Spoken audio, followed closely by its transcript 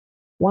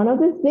one of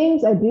the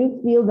things I do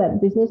feel that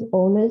business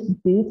owners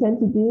do tend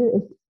to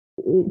do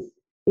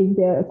is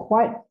they're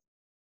quite,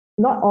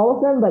 not all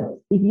of them, but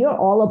if you're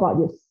all about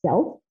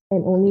yourself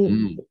and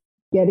only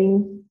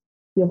getting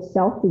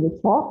yourself to the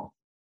top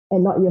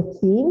and not your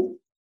team,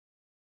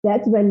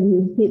 that's when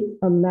you hit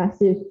a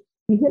massive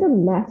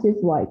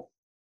like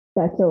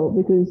plateau,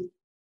 because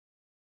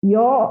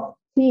your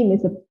team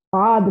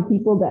are the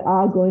people that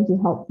are going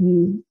to help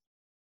you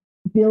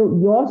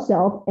build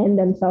yourself and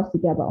themselves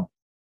together.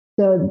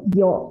 So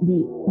the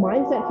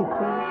mindset should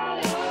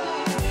change.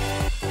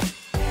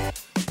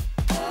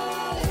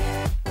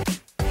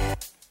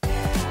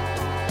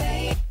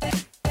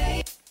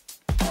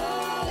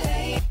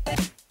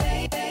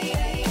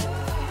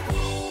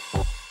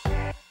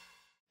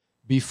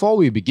 Before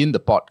we begin the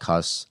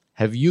podcast,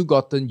 have you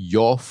gotten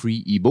your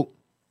free ebook?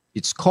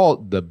 It's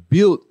called the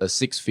Build a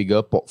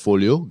Six-Figure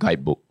Portfolio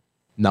Guidebook.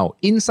 Now,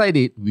 inside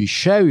it, we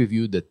share with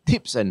you the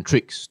tips and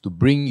tricks to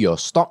bring your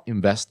stock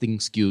investing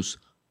skills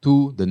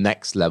to the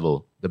next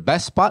level. The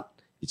best part,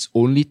 it's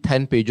only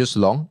 10 pages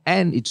long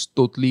and it's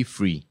totally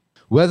free.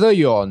 Whether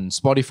you're on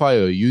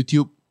Spotify or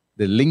YouTube,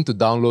 the link to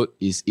download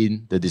is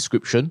in the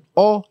description,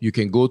 or you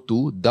can go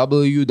to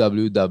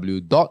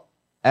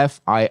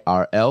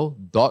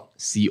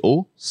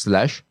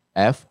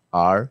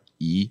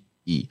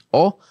www.firl.co/free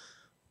or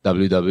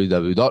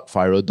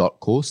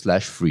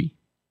www.firl.co/free.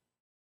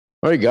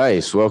 All right,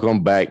 guys,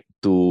 welcome back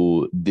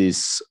to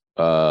this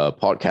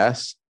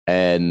podcast.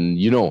 And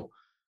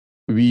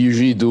we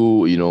usually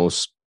do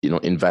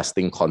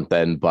investing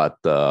content, but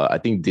I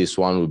think this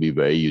one will be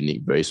very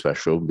unique, very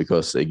special,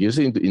 because it gives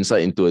you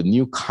insight into a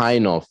new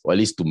kind of, or at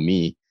least to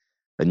me,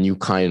 a new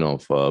kind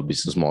of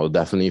business model,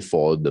 definitely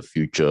for the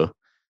future.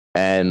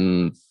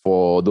 And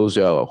for those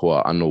who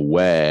are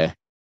unaware,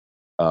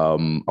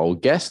 our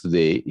guest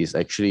today is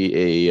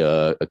actually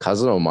a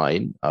cousin of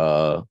mine.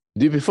 Do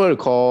you prefer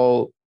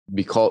to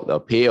be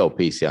called Pei or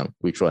Pei Xiang?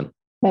 Which one?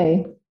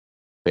 Pei.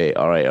 Pei.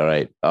 All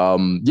right.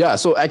 Yeah.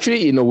 So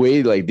actually, in a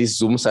way, like, this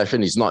Zoom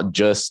session is not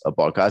just a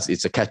podcast;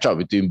 it's a catch up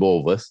between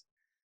both of us.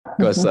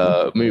 Because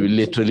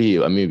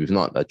we've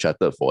not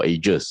chatted for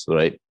ages,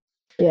 right?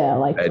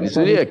 Yeah, and it's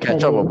really a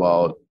catch up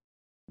about.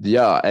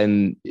 Yeah,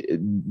 and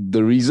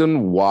the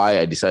reason why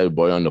I decided to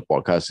bring you on the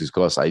podcast is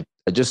because I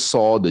just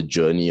saw the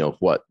journey of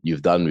what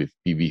you've done with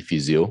PB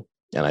Physio,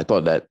 and I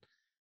thought that,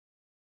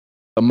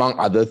 among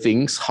other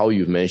things, how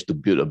you've managed to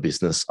build a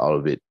business out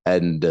of it.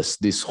 And there's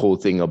this whole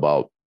thing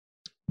about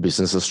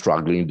businesses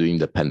struggling during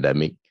the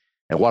pandemic.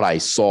 And what I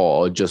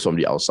saw just from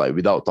the outside,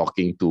 without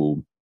talking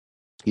to,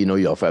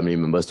 your family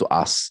members to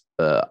ask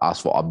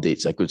for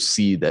updates, I could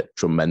see that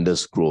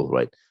tremendous growth,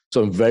 right?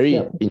 So I'm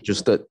very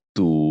interested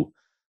to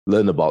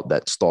learn about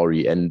that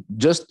story. And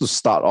just to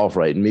start off,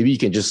 right, maybe you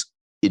can just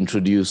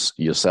introduce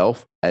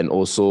yourself and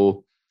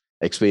also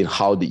explain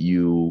how did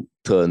you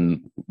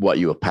turn what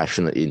you were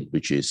passionate in,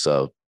 which is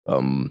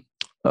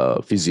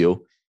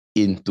physio,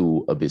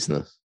 into a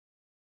business.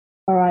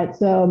 All right,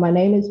 so my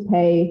name is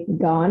Pei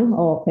Gan,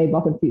 or Pei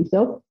Bok and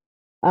Physio.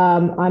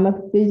 I'm a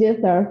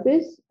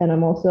physiotherapist, and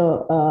I'm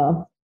also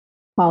a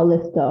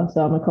powerlifter.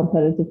 So I'm a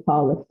competitive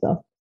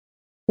powerlifter.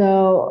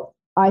 So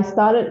I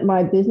started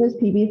my business,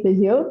 PB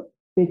Physio,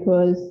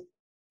 because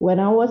when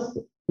I was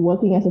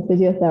working as a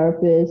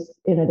physiotherapist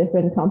in a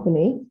different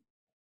company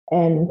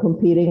and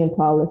competing in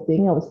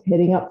powerlifting, I was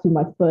heading up to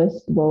my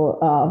first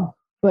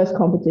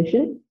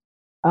competition,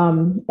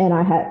 and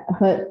I had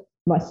hurt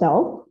my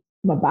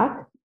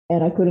back,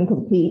 and I couldn't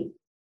compete.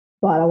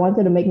 But I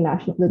wanted to make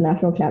the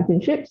national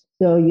championships,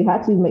 so you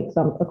had to make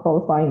a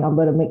qualifying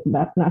number to make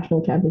the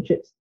national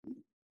championships.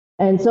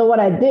 And so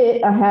what I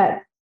did, I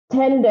had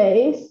 10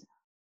 days,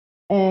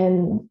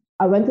 and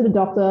I went to the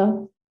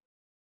doctor.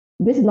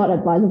 This is not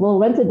advisable.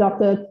 Went to the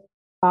doctor,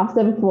 asked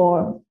them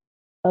for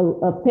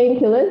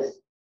painkillers.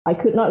 I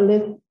could not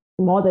lift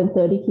more than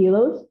 30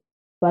 kilos,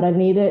 but I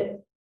needed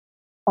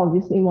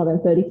obviously more than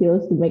 30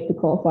 kilos to make the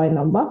qualifying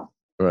number.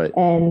 Right.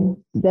 And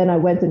then I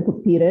went and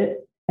competed,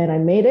 and I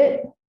made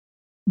it,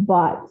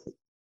 but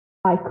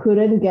I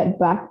couldn't get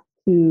back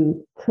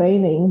to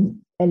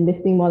training and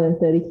lifting more than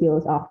 30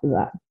 kilos after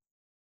that.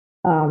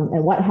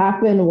 And what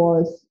happened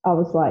was, I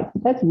was like,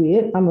 that's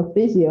weird. I'm a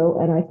physio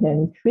and I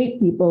can treat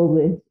people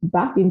with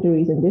back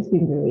injuries and disc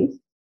injuries,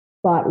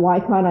 but why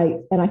can't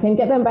I, and I can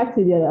get them back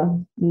to their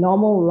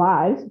normal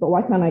lives, but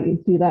why can't I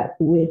do that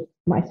with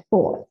my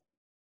sport?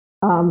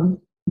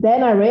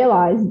 Then I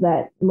realized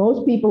that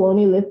most people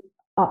only lift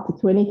up to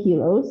 20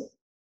 kilos,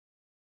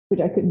 which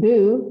I could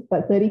do,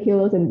 but 30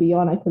 kilos and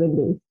beyond I couldn't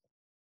do.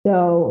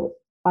 So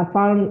I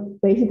found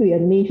basically a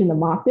niche in the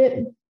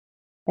market,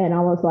 and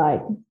I was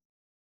like,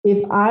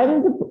 if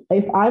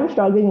I'm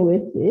struggling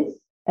with this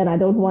and I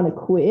don't want to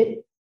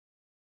quit,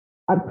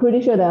 I'm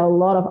pretty sure there are a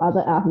lot of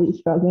other athletes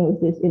struggling with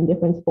this in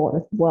different sports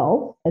as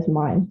well as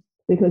mine.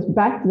 Because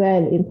back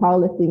then in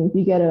powerlifting, if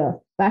you get a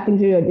back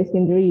injury or disc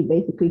injury, you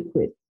basically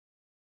quit.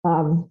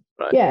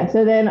 Right. Yeah,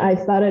 so then I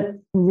started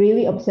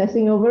really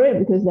obsessing over it,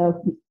 because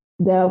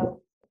there are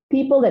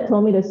people that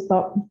told me to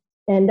stop,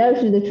 and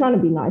they're trying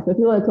to be nice, but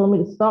people that told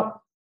me to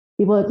stop,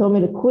 people that told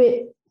me to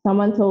quit,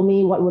 someone told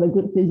me what would a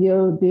good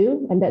physio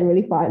do, and that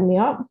really fired me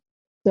up.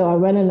 So I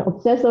went and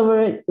obsessed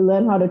over it,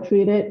 learned how to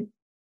treat it,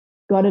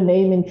 got a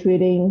name in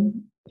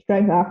treating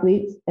strength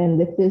athletes and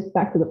lifters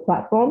back to the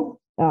platform,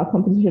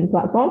 competition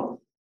platform.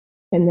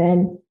 And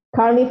then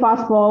currently,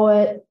 fast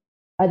forward,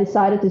 I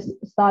decided to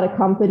start a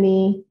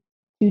company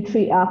to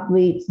treat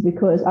athletes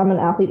because I'm an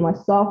athlete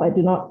myself. I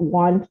do not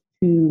want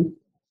to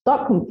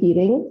stop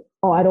competing,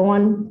 or I don't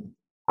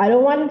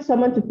want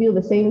someone to feel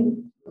the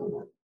same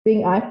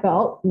thing I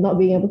felt not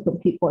being able to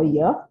compete for a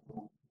year.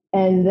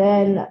 And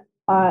then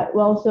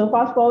so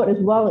fast forward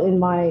as well in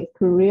my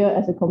career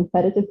as a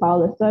competitive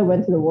powerlifter, I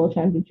went to the World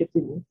Championships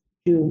in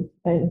June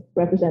and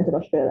represented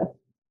Australia.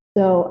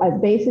 So I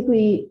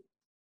basically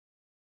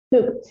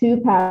took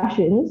two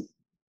passions,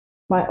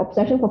 my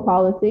obsession for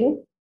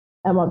powerlifting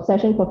and my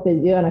obsession for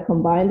physio, and I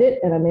combined it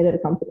and I made it a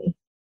company.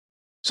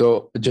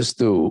 So just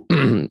to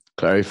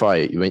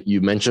clarify, when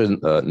you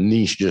mentioned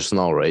niche just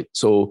now, right?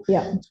 So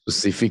yeah,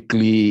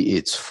 specifically,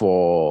 it's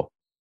for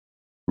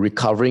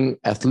recovering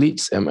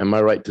athletes. Am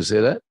I right to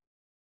say that?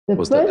 The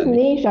first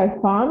niche I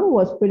found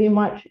was pretty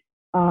much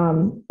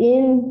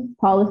in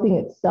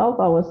powerlifting itself.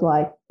 I was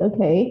like,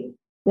 okay,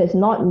 there's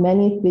not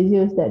many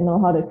physios that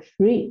know how to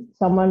treat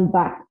someone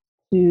back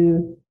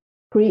to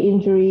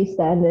pre-injury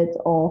standards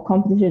or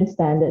competition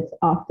standards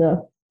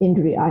after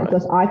injury.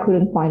 Because I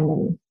couldn't find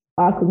many.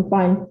 I couldn't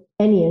find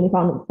any, and I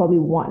found probably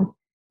one.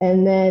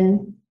 And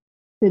then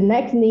the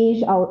next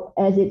niche,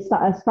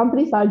 as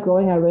companies started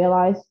growing, I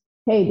realized,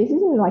 hey, this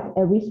isn't like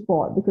every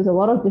sport, because a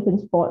lot of different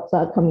sports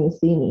started coming to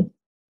see me.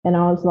 And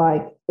I was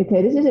like,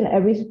 okay, this isn't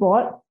every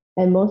sport.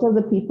 And most of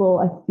the people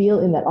I feel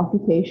in that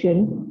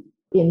occupation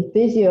in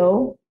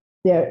physio,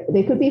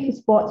 they could be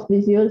sports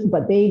physios,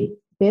 but they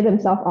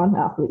themselves aren't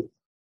athletes.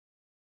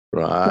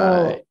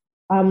 Right. So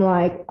I'm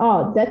like,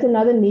 oh, that's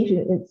another niche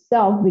in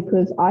itself,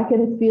 because I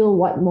can feel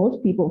what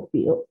most people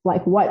feel,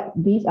 like what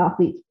these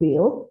athletes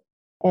feel,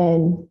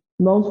 and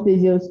most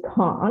physios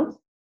can't.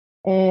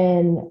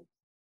 And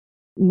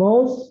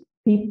most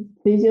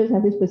physios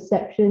have this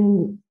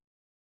perception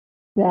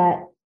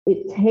that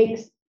it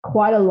takes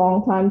quite a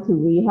long time to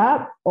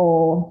rehab,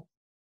 or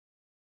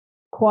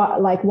quite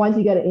like once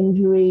you get an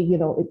injury,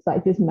 it's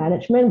like just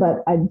management.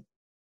 But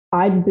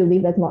I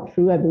believe that's not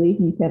true. I believe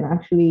you can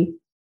actually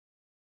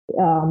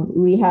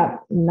rehab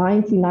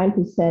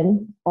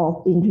 99%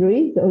 of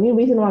injuries. The only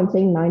reason why I'm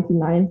saying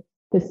 99%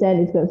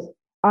 is because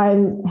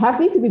I'm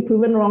happy to be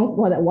proven wrong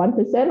for that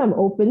 1%. I'm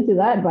open to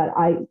that, but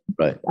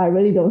I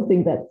really don't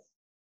think that's,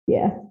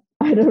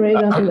 I really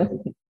don't think that's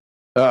the case.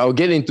 I'll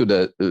get into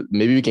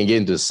maybe we can get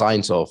into the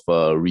science of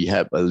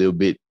rehab a little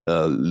bit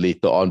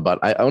later on, but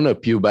I want to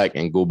peel back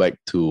and go back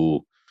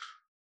to,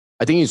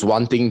 I think it's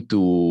one thing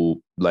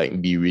to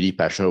like be really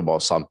passionate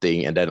about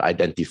something and then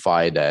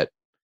identify that,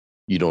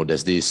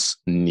 there's this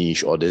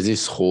niche or there's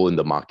this hole in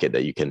the market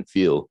that you can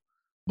fill.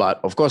 But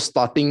of course,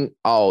 starting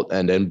out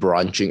and then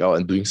branching out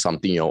and doing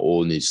something your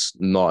own is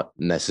not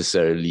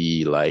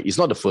necessarily it's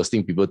not the first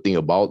thing people think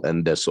about.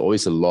 And there's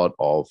always a lot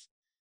of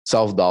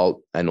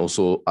self-doubt and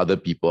also other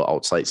people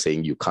outside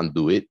saying you can't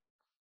do it.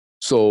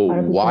 So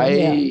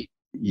why,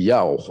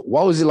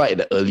 what was it like in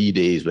the early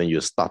days when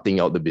you're starting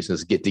out the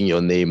business, getting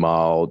your name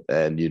out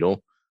and,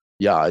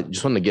 I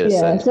just want to get a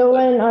sense. So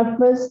when I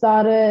first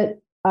started,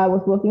 I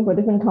was working for a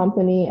different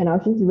company and I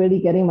was just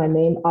really getting my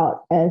name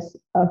out as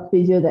a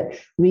physio that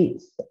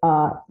treats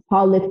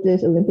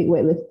powerlifters, Olympic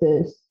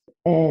weightlifters.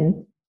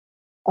 And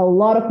a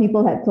lot of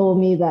people had told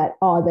me that,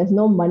 there's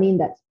no money in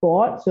that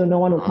sport, so no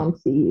one will come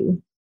see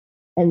you.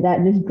 And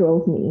that just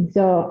drove me.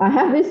 So I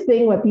have this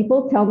thing where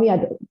people tell me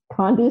I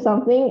can't do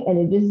something, and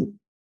it just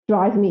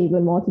drives me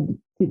even more to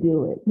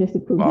do it, just to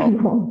prove them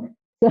wrong.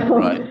 So,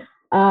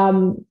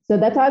 so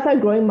that's how I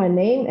started growing my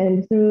name.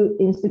 And through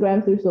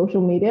Instagram, through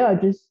social media, I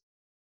just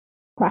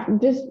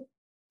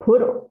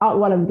put out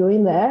what I'm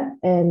doing there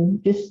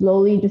and just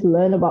slowly just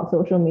learn about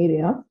social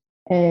media.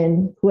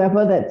 And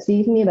whoever that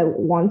sees me that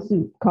wants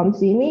to come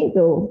see me,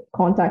 they'll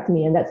contact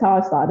me. And that's how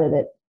I started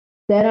it.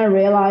 Then I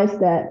realized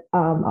that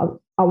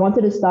I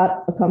wanted to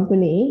start a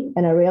company,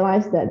 and I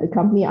realized that the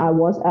company I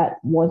was at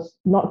was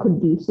not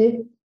conducive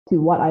to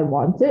what I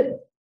wanted,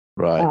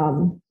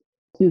 to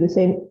the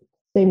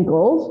same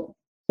goals.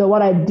 So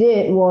what I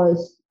did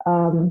was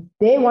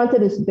they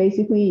wanted to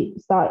basically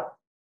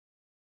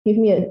give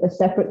me a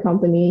separate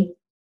company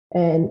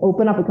and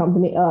open up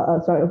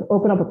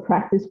a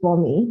practice for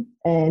me.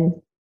 And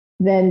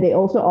then they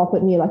also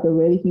offered me like a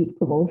really huge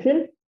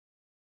promotion.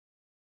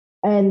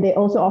 And they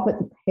also offered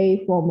to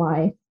pay for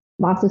my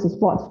Masters of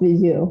Sports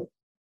Physio.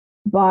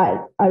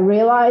 But I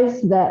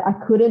realized that I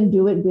couldn't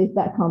do it with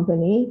that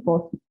company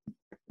for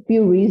a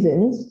few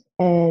reasons.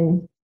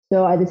 And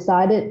so I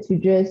decided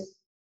to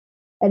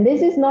and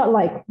this is not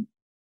like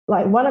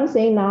what I'm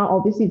saying now,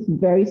 obviously it's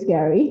very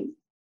scary,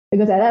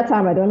 because at that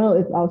time, I don't know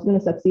if I was going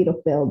to succeed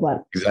or fail,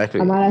 but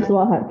I might as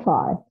well have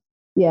tried.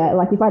 Yeah,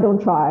 like if I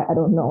don't try, I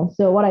don't know.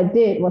 So what I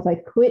did was I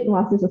quit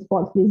Masters of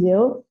Sports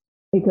Physio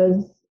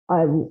because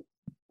I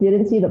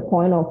didn't see the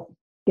point of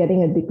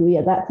getting a degree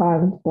at that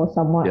time for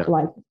someone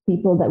like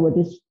people that were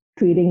just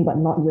treating but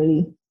not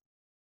really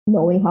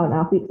knowing how an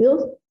athlete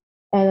feels.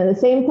 And at the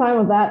same time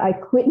of that, I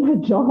quit my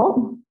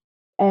job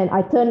and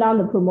I turned down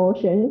the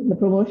promotion. The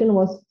promotion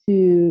was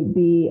to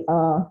be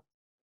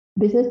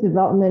business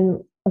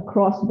development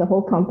across the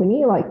whole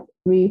company, like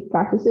 3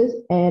 practices,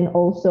 and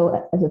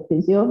also as a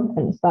physio,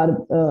 and started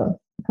a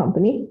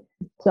company.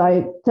 So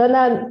I turned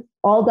that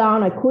all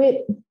down. I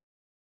quit.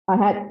 I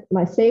had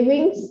my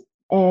savings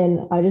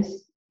and I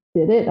just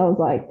did it. I was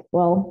like,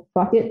 well,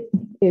 fuck it.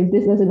 If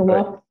this doesn't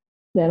work,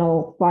 then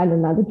I'll find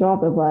another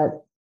job.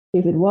 But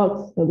if it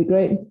works, it'll be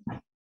great.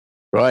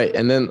 Right.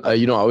 And then,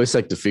 I always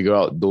like to figure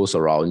out those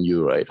around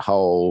you, right?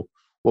 What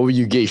would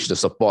you gauge the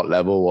support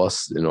level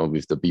was,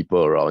 with the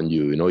people around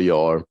you,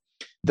 your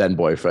then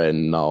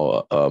boyfriend,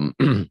 now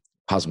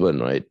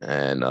husband, right?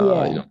 And,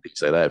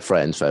 things like that,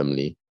 friends,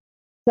 family.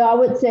 So I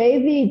would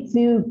say the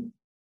 2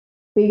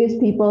 biggest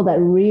people that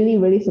really,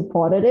 really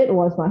supported it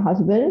was my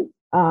husband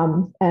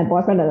and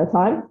boyfriend at the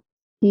time.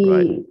 He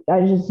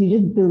just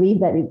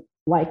believed that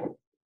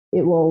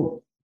it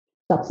will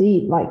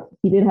succeed. Like,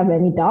 he didn't have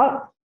any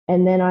doubt.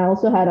 And then I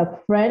also had a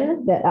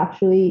friend that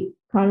actually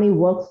currently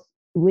works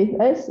with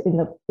us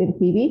in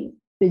PB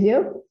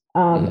physio.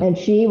 And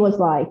she was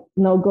like,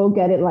 no, go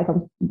get it. Like,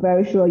 I'm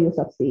very sure you'll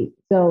succeed.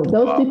 So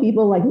those 2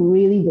 people like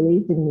really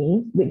believed in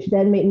me, which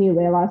then made me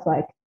realize,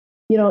 like,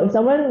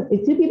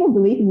 if 2 people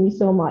believe in me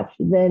so much,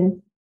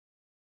 then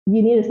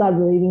you need to start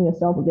believing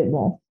yourself a bit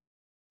more.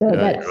 So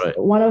that's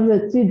one of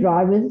the 2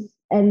 drivers.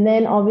 And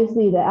then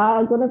obviously there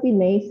are going to be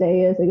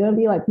naysayers. There are going to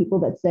be like people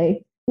that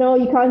say, no,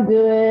 you can't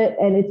do it.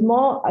 And it's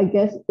more, I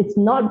guess, it's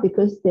not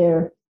because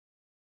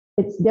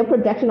it's their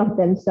projection of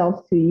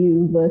themselves to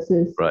you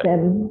versus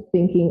them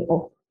thinking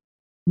of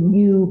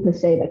you per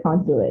se that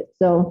can't do it.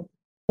 So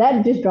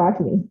that just drives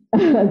me.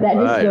 That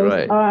just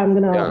goes, oh, I'm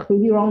going to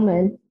prove you wrong,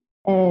 man.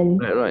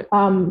 And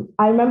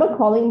I remember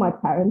calling my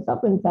parents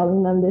up and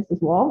telling them this as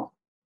well.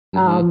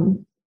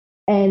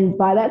 And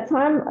by that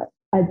time,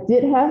 I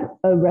did have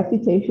a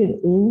reputation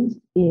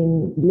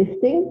in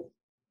lifting.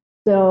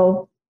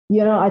 So,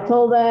 I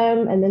told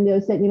them, and then they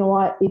said, you know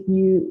what, if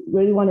you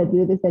really want to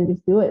do this, then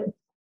just do it.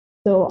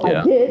 So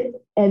I did.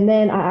 And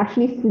then I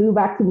actually flew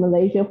back to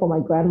Malaysia for my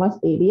grandma's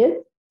 80th.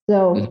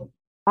 So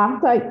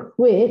after I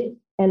quit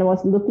and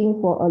was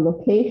looking for a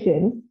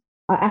location,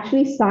 I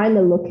actually signed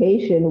a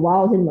location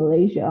while I was in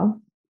Malaysia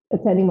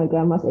attending my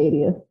grandma's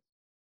 80th.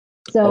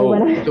 So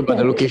but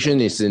the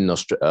location is in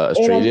Australia.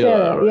 In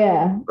Australia,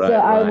 yeah.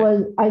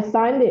 So I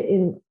signed it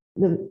in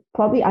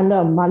probably under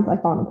a month. I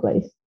found a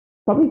place,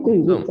 probably 3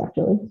 weeks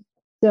actually.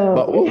 So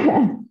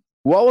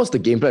what was the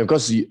game plan?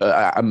 Because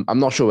I'm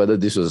not sure whether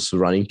this was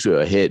running through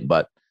your head,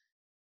 but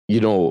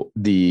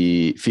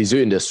the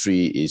physio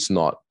industry is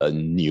not a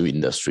new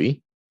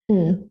industry.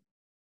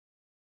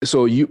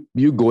 So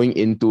you going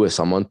into as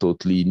someone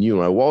totally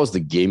new, right? What was the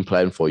game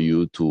plan for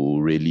you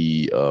to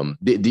really?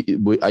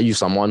 Are you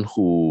someone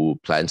who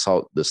plans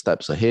out the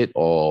steps ahead,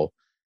 or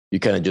you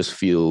kind of just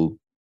feel?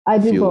 I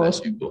do feel both.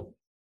 As you go?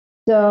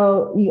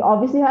 So you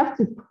obviously have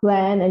to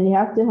plan and you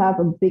have to have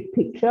a big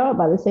picture,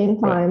 but at the same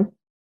time,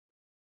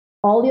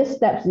 all your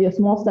steps, your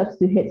small steps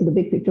to hit to the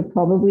big picture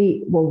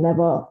probably will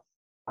never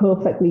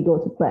perfectly go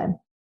to plan.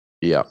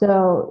 Yeah.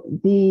 So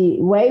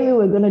the way we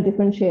were going to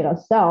differentiate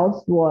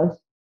ourselves was,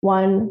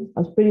 one,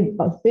 I was pretty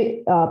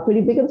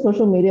big on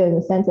social media in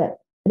the sense that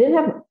I didn't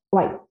have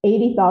like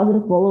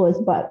 80,000 followers,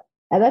 but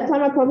at that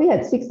time I probably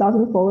had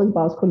 6,000 followers, but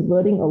I was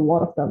converting a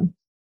lot of them.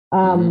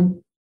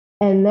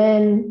 And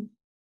then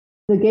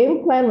the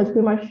game plan was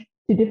pretty much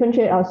to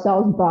differentiate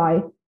ourselves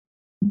by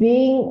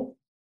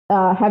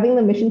having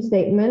the mission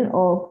statement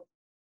of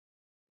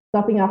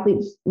stopping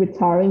athletes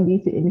retiring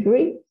due to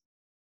injury.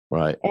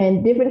 Right.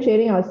 And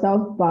differentiating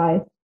ourselves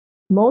by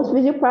most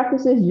physio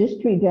practices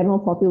just treat general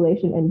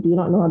population and do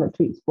not know how to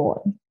treat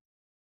sport.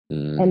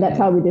 And that's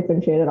how we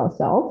differentiated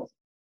ourselves.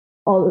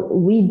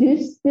 We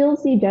do still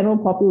see general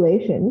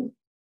population,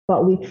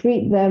 but we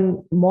treat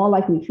them more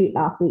like we treat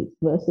athletes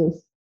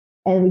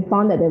and we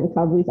found that their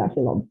recovery is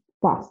actually a lot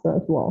faster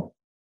as well.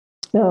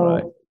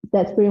 So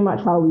that's pretty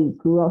much how we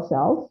grew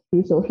ourselves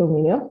through social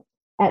media.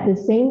 At the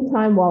same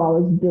time, while I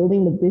was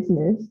building the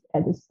business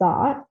at the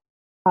start,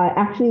 I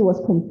actually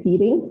was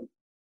competing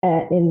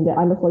in the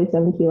under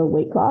 47 kilo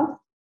weight class.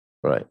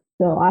 Right.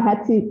 So I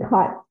had to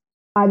cut.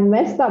 I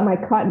messed up my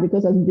cut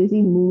because I was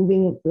busy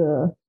moving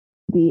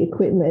the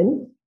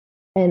equipment,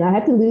 and I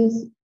had to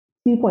lose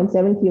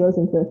 2.7 kilos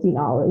in 13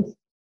 hours.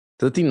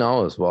 13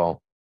 hours,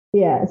 wow.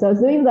 Yeah, so I was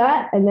doing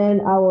that, and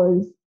then I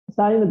was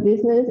starting the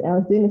business, and I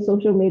was doing the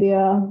social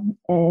media,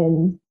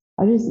 and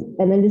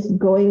then just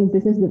going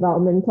business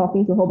development,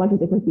 talking to a whole bunch of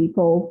different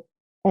people,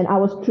 and I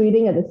was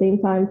treating at the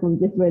same time from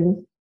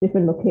different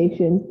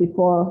locations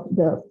before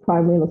the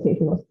primary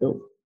location was built.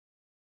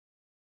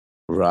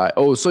 Right.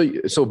 Oh,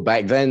 so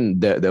back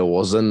then there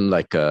wasn't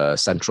like a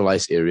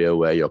centralized area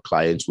where your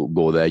clients would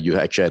go there. You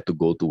actually had to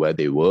go to where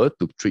they were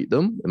to treat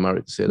them. Am I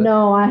right to say that?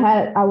 No,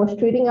 I was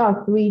treating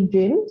our 3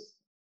 gyms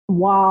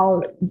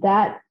while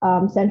that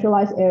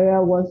centralized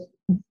area was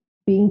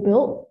being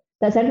built.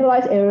 that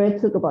centralized area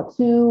took about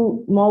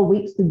 2 more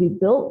weeks to be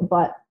built.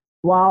 But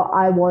while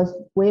I was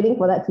waiting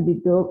for that to be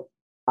built,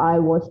 I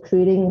was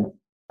treating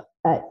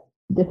at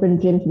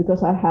different gyms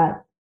because I had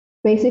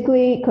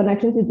basically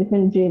connection to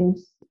different gyms.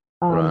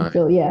 Right.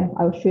 So yeah,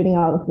 I was treating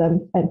out of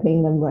them and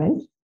paying them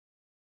rent.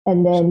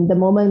 And then the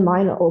moment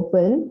mine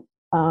opened,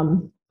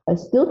 I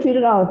still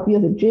treated out a few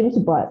of the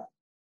gyms, but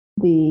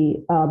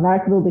the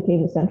Marrickville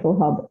became the central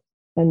hub.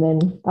 And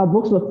then our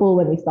books were full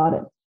when we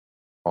started.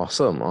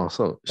 Awesome.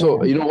 Awesome.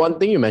 So, Yeah. one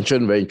thing you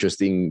mentioned very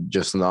interesting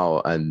just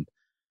now, and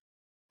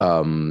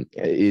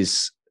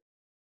is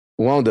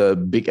one of the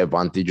big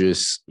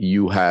advantages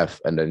you have,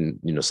 and then,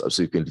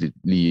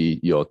 subsequently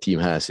your team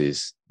has,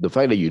 is the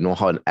fact that you know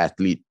how an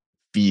athlete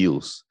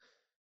feels.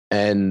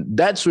 And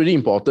that's really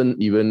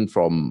important, even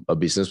from a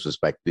business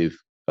perspective,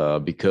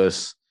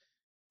 because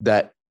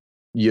that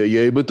you're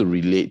able to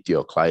relate to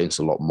your clients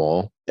a lot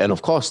more. And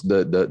of course,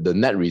 the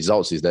net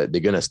results is that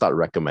they're going to start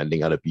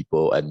recommending other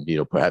people, and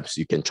perhaps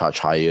you can charge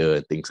higher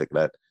and things like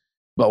that.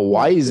 But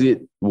why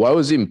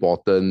was it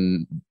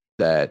important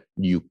that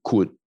you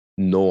could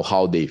know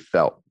how they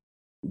felt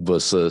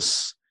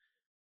versus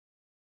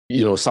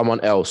someone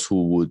else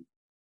who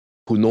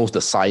knows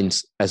the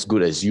science as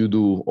good as you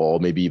do, or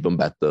maybe even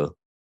better?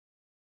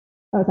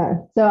 Okay,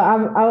 so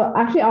I'll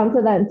actually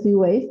answer that in two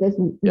ways. There's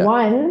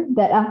one,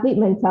 that athlete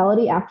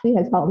mentality actually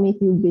has helped me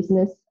through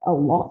business a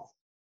lot.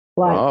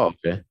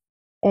 Okay.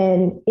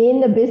 And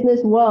in the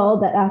business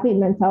world, that athlete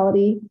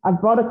mentality, I've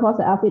brought across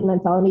the athlete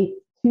mentality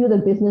to the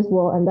business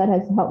world, and that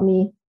has helped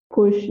me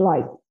push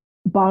like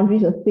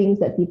boundaries of things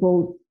that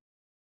people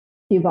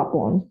give up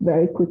on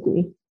very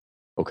quickly.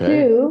 Okay.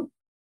 Two,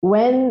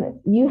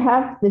 when you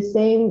have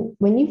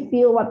when you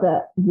feel what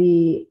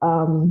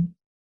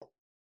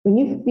when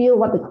you feel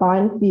what the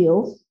client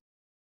feels,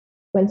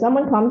 when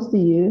someone comes to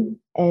you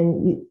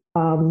and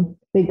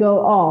they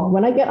go, oh,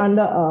 when I get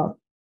under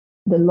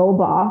the low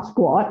bar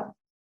squat,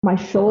 my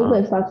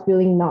shoulder starts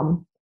feeling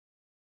numb.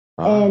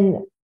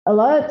 And a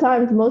lot of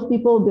times, most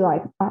people will be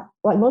like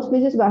most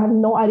physios, but I have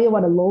no idea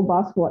what a low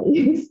bar squat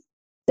is.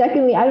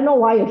 Secondly, I don't know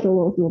why your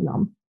shoulder will feel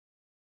numb.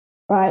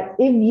 Right?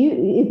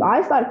 If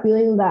I start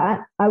feeling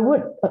that, I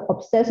would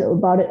obsess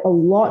about it a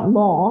lot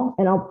more,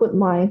 and I'll put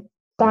my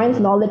science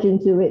knowledge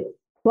into it,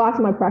 plus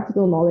my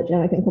practical knowledge,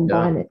 and I can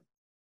combine it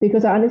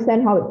because I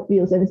understand how it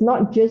feels. And it's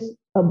not just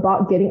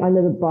about getting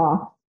under the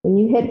bar. When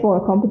you head for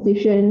a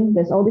competition,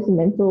 there's all these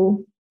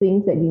mental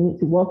things that you need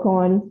to work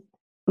on.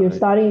 You're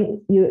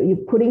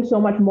putting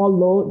so much more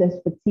load.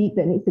 There's fatigue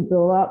that needs to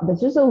build up.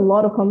 There's just a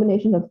lot of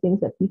combination of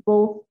things that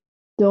people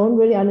don't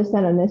really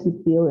understand unless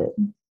you feel it.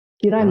 Do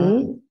you know what I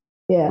mean?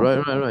 Yeah.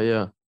 Right.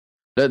 Yeah.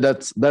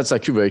 That's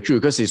actually very true,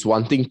 because it's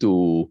one thing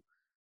to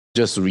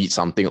just read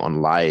something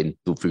online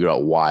to figure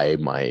out why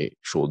my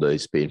shoulder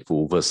is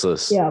painful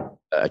versus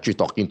actually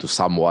talking to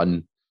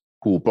someone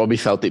who probably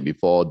felt it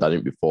before, done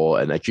it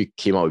before, and actually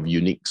came out with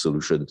unique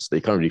solutions.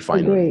 They can't really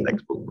find a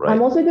textbook, right?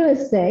 I'm also going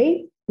to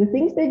say the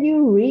things that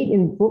you read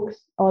in books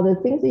or the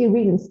things that you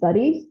read in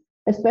studies,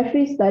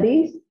 especially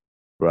studies,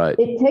 right?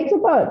 It takes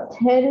about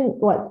 10,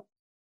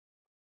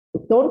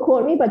 don't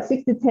quote me, but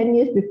 6 to 10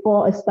 years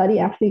before a study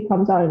actually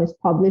comes out and is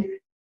published,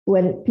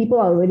 when people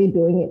are already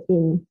doing it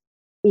in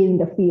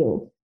the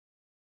field.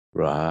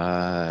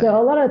 Right. So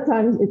a lot of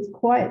times it's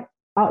quite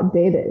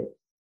outdated.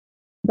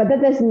 But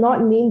that does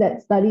not mean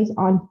that studies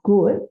aren't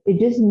good. It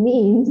just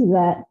means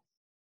that,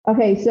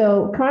 okay,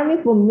 so currently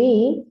for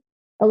me,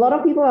 a lot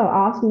of people have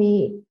asked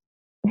me,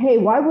 hey,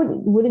 why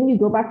wouldn't you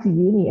go back to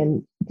uni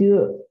and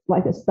do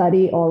like a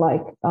study or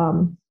like,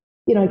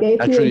 get a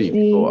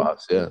PhD?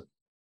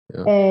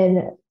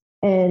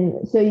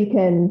 And so you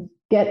can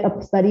get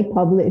a study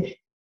published.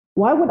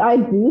 Why would I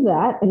do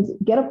that and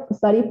get a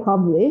study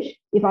published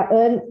if I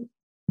earn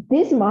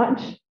this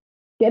much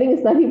getting a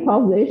study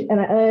published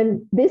and I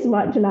earn this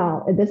much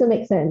now? It doesn't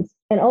make sense.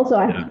 And also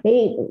I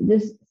hate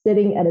just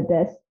sitting at a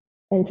desk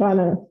and trying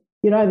to,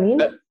 you know what I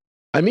mean?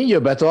 I mean,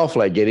 you're better off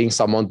like getting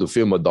someone to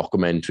film a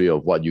documentary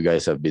of what you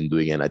guys have been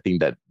doing. And I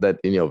think that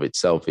in and of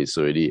itself is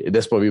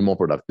that's probably more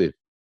productive.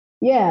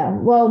 Yeah.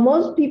 Well,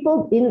 most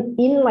people in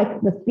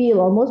like the field,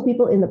 or most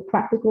people in the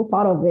practical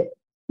part of it,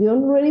 you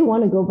don't really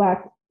want to go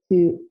back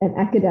to an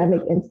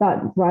academic and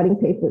start writing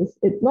papers.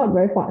 It's not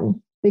very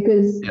fun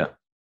because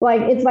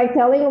it's like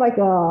telling like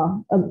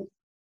telling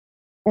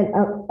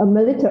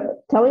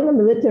the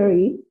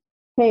military,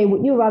 hey,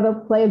 would you rather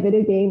play a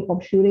video game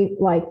of shooting,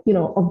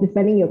 of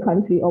defending your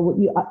country, or would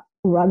you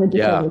rather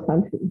defend your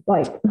country?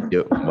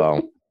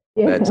 Wow.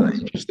 That's an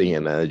interesting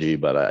analogy,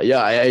 but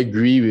I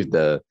agree with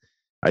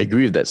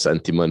that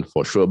sentiment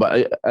for sure.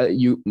 But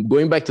you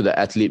going back to the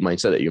athlete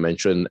mindset that you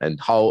mentioned and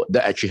how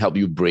that actually helped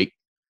you break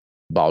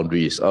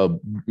boundaries.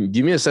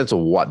 Give me a sense of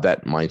what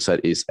that mindset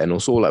is, and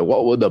also like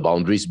what were the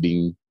boundaries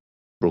being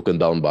broken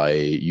down by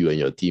you and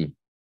your team?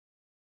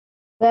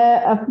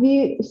 There are a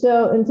few.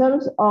 So in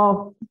terms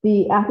of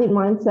the athlete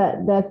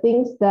mindset, there are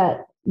things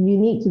that you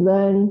need to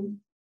learn.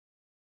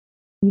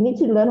 You need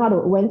to learn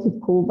when to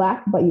pull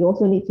back, but you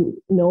also need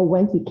to know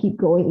when to keep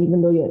going,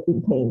 even though you're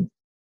in pain.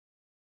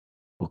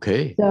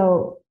 Okay.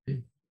 So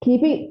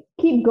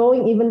keep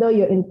going, even though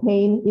you're in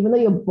pain, even though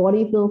your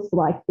body feels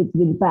like it's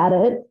been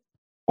battered,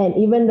 and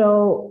even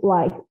though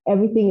like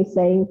everything is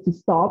saying to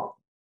stop.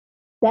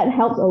 That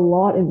helps a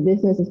lot in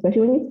business,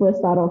 especially when you first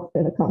start off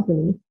in a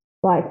company.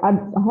 Like I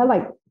had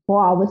like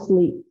 4 hours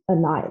sleep a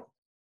night,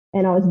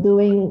 and I was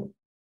doing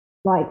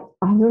like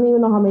I don't even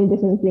know how many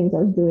different things I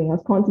was doing. I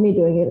was constantly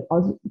doing it. I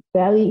was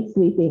barely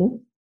sleeping.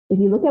 If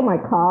you look at my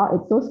car,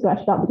 it's so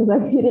scratched up because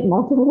I've hit it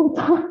multiple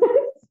times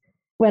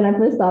when I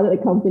first started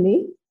the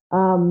company.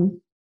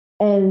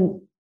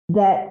 And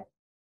that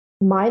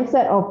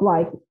mindset of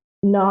like,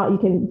 no, you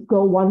can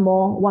go one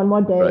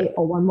more day Right.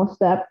 or one more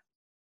step.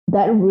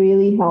 That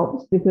really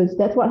helps because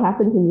that's what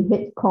happens when you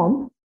hit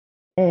comp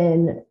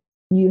and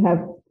you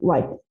have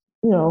like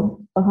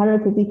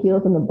 150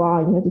 kilos on the bar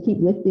and you have to keep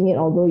lifting it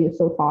although you're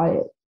so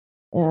tired,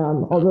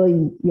 although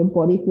your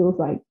body feels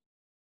like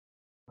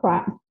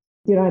crap.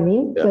 Do you know what I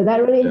mean? Yeah. So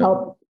that really Yeah.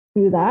 helped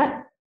through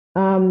that.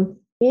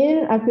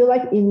 I feel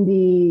like in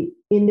the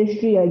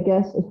industry, I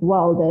guess as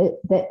well,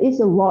 that is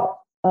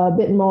a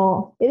bit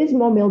more. It is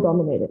more male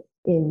dominated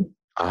in.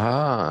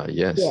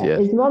 Yes, Yeah, yes.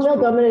 it's more That's male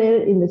true.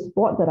 dominated in the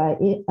sport that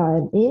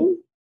I'm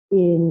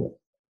in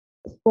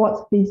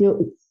sports physio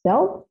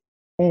itself,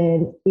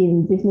 and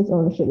in business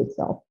ownership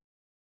itself.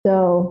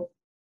 So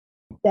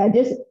that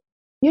just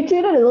you're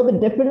treated a little bit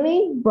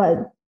differently,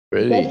 but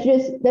Really? that's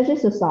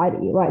just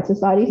society, right?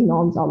 Society's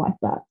norms are like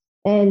that,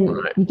 and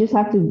Right. you just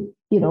have to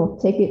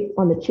take it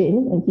on the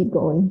chin and keep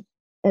going.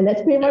 And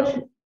that's pretty Yeah. much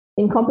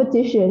in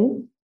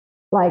competition.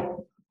 Like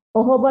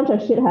a whole bunch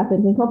of shit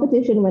happens in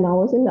competition. When I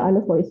was in the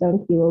under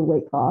 47 kilo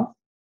weight class,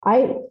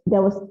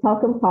 there was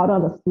talcum powder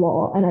on the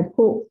floor, and I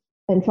pulled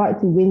and tried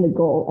to win the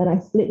goal, and I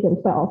slipped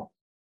and fell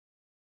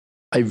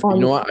You know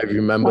on what? I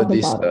remember talcum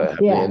this powder.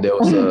 happening, and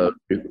Yeah.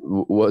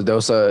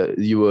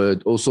 you were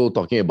also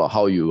talking about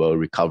how you were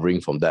recovering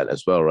from that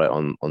as well, right?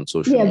 On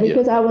social Yeah, media.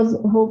 because I was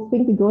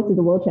hoping to go to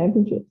the World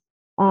Championship.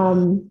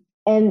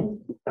 And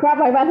crap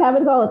like that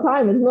happens all the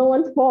time. It's no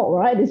one's fault,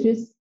 right? It's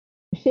just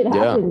shit Yeah.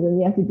 happens and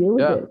you have to deal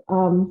with Yeah. it.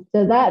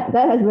 So that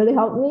has really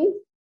helped me.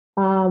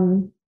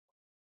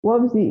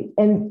 What was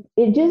and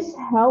it just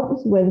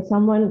helps when if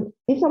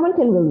someone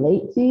can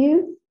relate to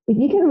you, if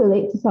you can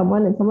relate to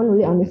someone and someone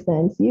really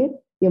understands you,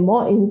 you're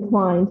more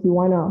inclined to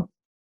want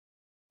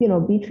to,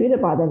 be treated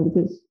by them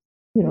because,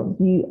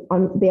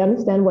 they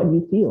understand what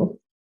you feel.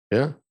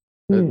 Yeah.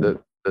 Mm.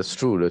 That's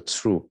true. That's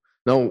true.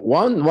 Now,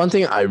 one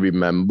thing I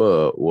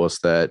remember was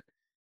that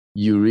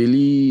you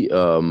really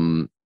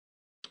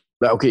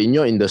like, okay, in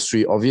your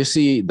industry,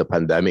 obviously the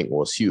pandemic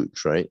was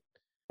huge, right?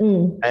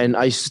 Mm. And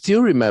I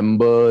still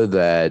remember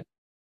that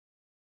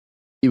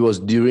it was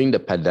during the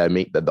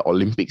pandemic that the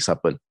Olympics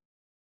happened.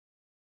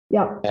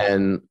 Yeah.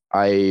 And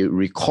I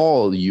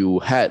recall you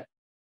had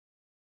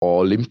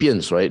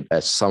Olympians, right,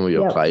 as some of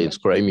your Yeah. clients.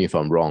 Correct me if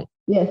I'm wrong.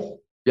 Yes.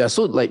 Yeah,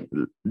 so like,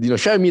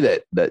 share with me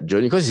that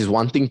journey, because it's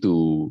one thing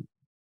to,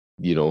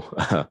 you know,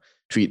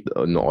 treat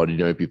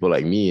ordinary people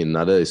like me.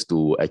 Another is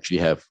to actually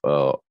have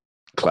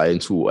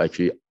clients who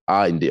actually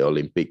are in the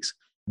Olympics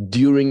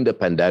during the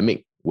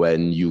pandemic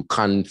when you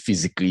can't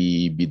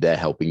physically be there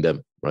helping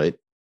them, right?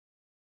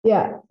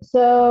 Yeah.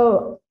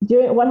 So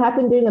what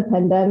happened during the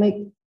pandemic,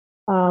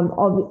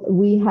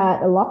 we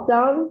had a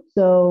lockdown.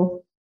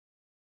 So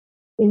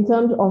in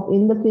terms of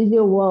in the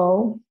physio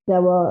world,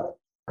 there were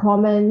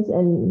comments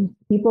and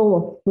people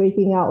were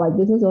freaking out. Like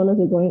business owners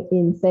were going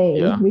insane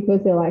Yeah.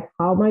 because they're like,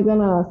 how am I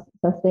gonna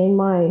sustain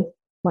my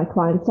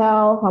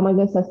clientele? How am I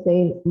gonna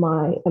sustain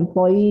my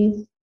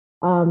employees?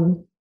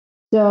 Um,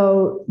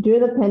 so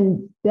during the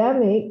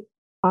pandemic,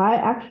 I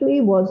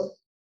actually was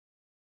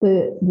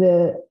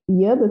the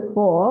year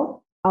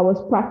before, I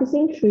was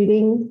practicing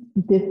treating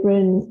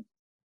different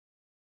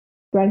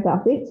strength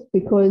athletes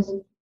because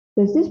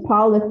there's this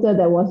powerlifter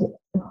that was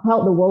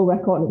held the world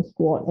record in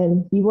squat,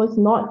 and he was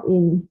not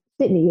in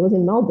Sydney, he was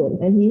in Melbourne,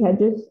 and he had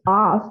just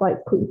asked, like,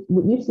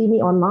 would you see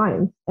me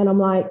online? And I'm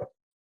like,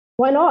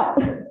 why not?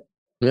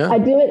 Yeah. I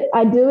do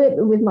it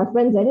with my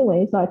friends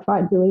anyway, so I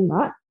tried doing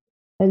that.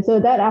 And so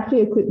that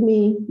actually equipped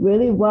me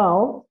really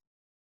well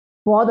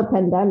for the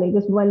pandemic.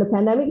 Because when the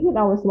pandemic hit,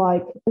 I was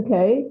like,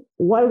 okay,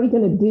 what are we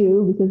going to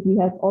do? Because we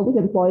have all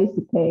these employees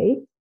to pay.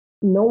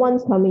 No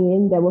one's coming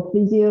in. There were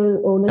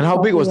physio owners And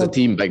how big was talking the of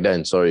team back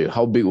then? Sorry,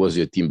 how big was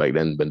your team back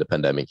then when the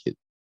pandemic hit?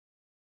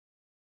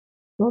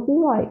 probably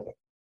like,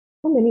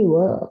 how many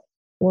were?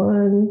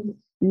 One,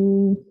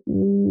 two,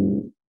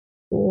 three,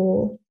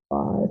 four,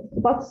 five,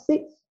 about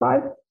six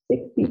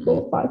Mhm.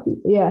 people, five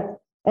people. Yeah.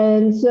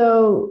 And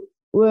so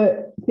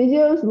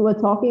physios were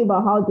talking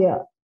about how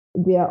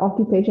their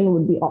occupation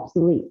would be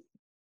obsolete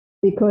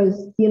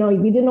because you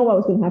didn't know what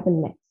was going to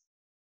happen next,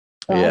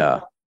 right?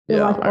 Yeah. They're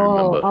Yeah, like, I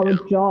oh, remember.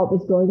 our job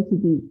is going to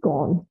be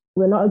gone.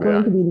 We're not Yeah.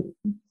 going to be.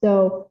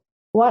 So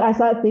what I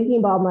started thinking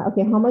about, I'm like,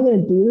 okay, how am I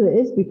going to do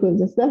this?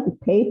 Because I still have to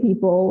pay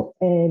people,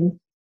 and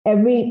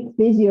every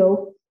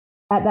physio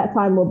at that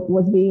time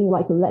was being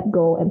like let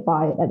go and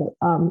fired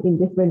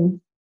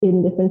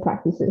in different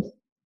practices.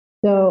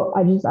 So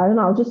I don't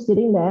know, I was just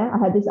sitting there. I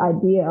had this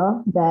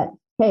idea that,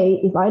 hey,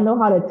 if I know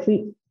how to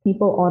treat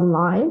people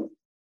online.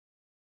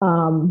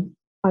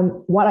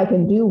 What I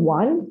can do,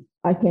 one,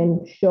 I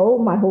can show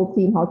my whole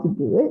team how to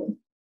do it.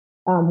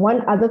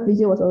 One other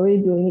physio was already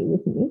doing it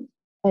with me,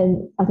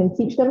 and I can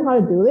teach them how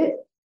to do it.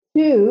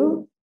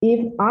 Two,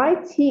 if I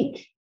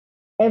teach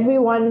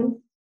everyone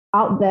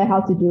out there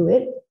how to do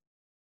it,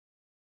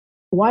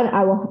 one,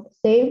 I will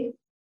save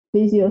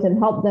physios and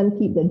help them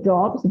keep their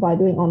jobs by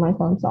doing online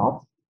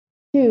consults.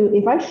 Two,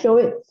 if I show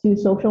it to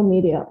social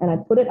media and I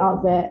put it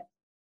out there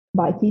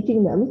by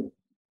teaching them,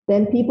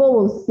 then people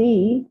will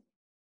see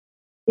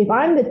if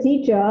I'm the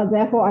teacher,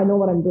 therefore I know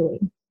what I'm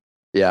doing.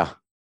 Yeah.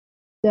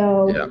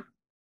 So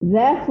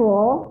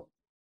therefore,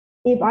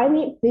 if I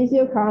need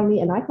physio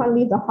currently and I can't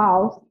leave the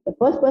house, the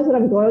first person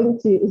I'm going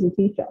to is the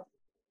teacher.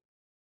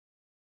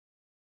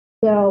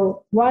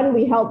 So one,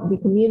 we help the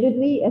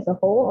community as a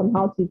whole on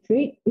how to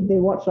treat if they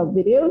watch our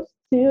videos.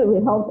 Two,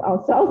 we helped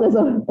ourselves as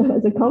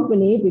a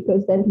company,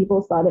 because then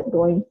people started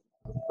going,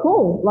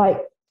 cool, like,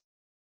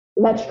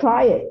 let's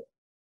try it.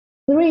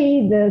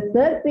 Three, the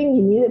third thing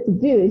you needed to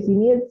do is you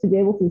needed to be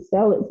able to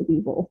sell it to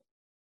people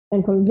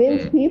and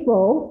convince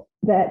people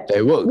that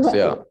it works,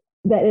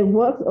 that it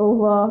works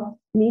over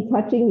me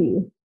touching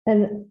you.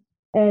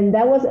 And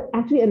that was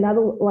actually another,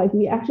 like,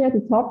 we actually had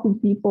to talk to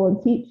people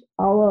and teach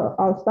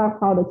our staff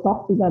how to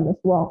talk to them as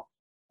well,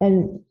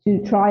 and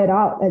to try it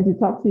out, and to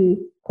talk to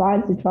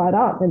clients to try it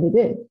out, and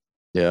they did.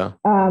 Yeah.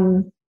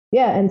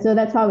 And so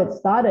that's how it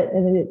started,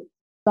 and it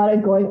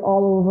started going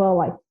all over,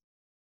 like,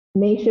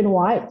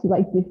 nationwide to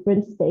like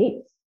different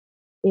states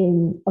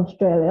in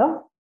Australia.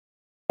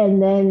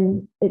 And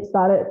then it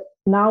started,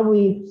 now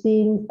we've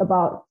seen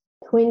about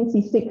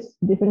 26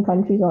 different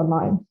countries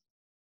online.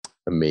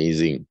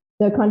 Amazing.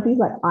 There are countries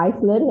like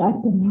Iceland. I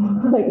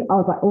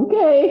was like,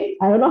 okay,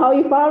 I don't know how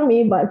you found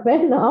me, but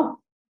fair enough.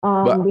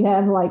 We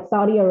have like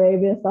Saudi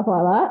Arabia, stuff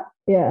like that.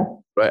 Yeah.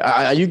 Right.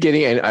 Are you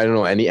getting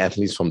any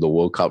athletes from the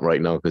World Cup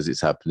right now because it's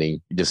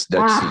happening? Just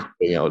that's out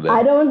there.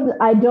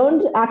 I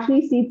don't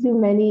actually see too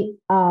many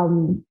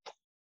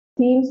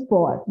team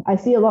sport. I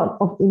see a lot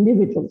of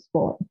individual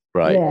sport.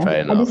 Right. Yeah.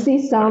 Fair enough. I just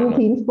see some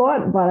team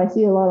sport, but I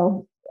see a lot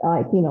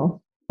of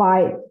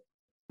fight,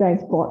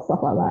 strength sport, stuff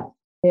like that.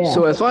 Yeah.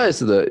 So as far as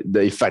the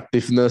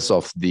effectiveness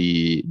of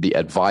the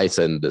advice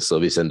and the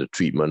service and the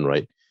treatment,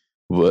 right,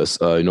 was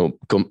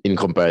in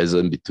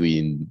comparison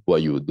between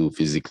what you would do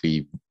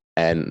physically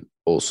and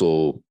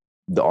also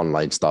the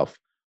online stuff,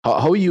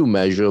 how you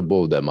measure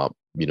both of them up,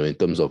 in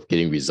terms of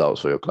getting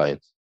results for your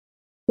clients?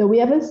 So we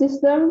have a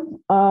system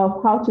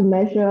of how to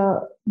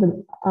measure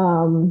the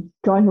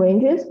joint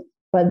ranges,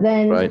 but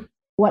then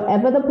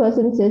whatever the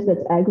person says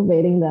that's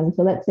aggravating them.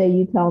 So let's say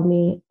you tell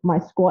me my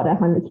squat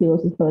at 100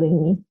 kilos is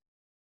hurting me.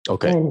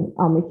 Okay. And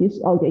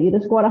I'll get you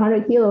to squat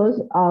 100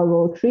 kilos. I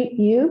will treat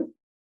you,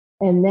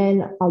 and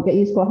then I'll get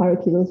you to squat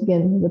 100 kilos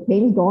again. The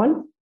pain's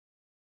gone.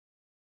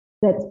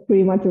 That's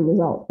pretty much a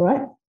result,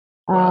 right?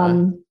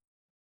 And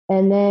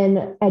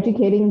then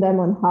educating them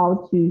on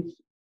how to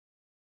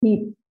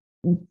keep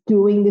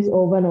doing this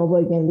over and over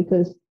again,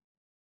 because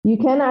you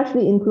can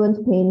actually influence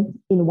pain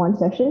in one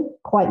session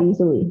quite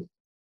easily.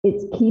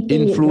 It's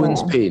keeping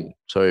influence pain.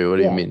 Sorry, what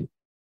do you mean?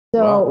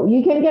 So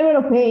you can get rid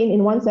of pain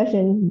in one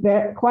session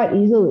quite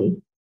easily.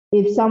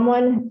 If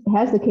someone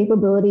has the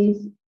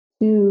capabilities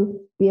to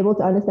be able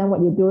to understand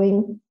what you're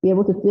doing, be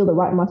able to feel the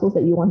right muscles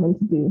that you want them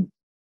to do,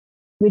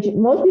 which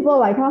most people are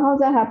like, how's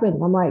that happen?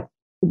 I'm like,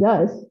 it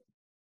does.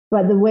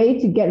 But the way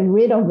to get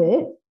rid of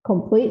it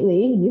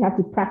completely, you have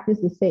to practice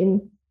the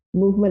same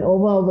movement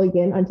over and over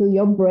again until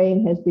your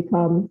brain has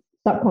become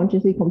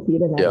subconsciously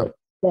competent at it.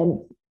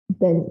 Then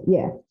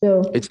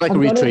so it's like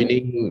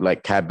retraining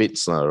like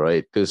habits now,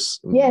 right? Because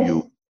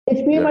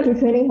it's pretty much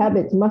retraining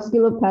habits,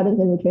 muscular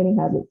patterns and retraining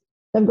habits.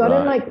 I've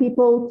gotten like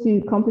people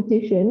to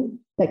competition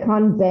that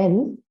can't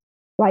bend,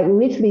 like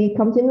literally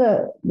comes in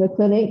the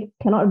clinic,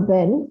 cannot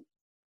bend,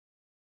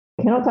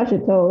 cannot touch their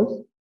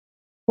toes,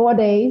 4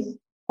 days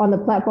on the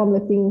platform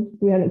lifting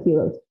 300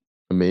 kilos.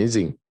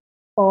 Amazing.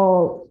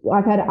 Or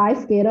I've had an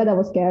ice skater that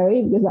was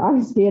scary, because the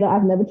ice skater,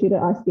 I've never treated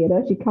an ice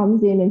skater. She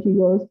comes in and she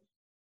goes,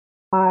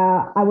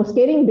 I was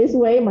skating this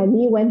way, my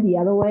knee went the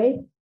other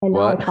way, and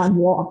now I can't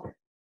walk.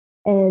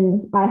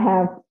 And I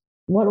have,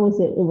 what was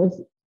it?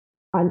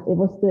 It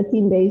was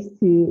 13 days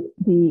to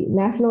the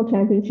national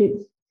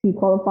championships to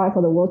qualify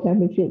for the world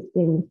championships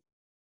in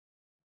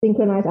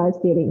synchronized ice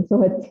skating.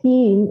 So her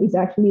team is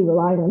actually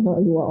relying on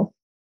her as well.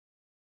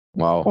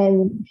 Wow.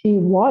 And she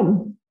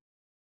won.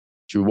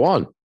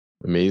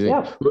 Amazing.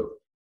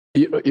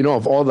 Yep.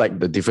 Of all like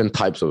the different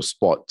types of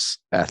sports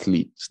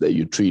athletes that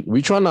you treat,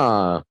 which one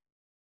are,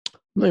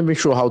 I'm not even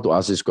sure how to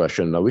ask this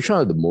question now, which one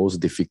are the most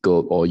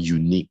difficult or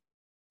unique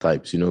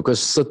types,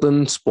 because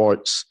certain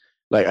sports,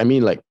 like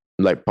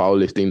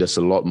powerlifting, there's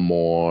a lot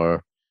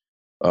more,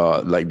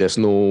 like there's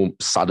no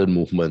sudden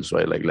movements,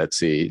 right? Like let's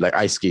say like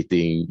ice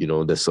skating,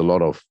 there's a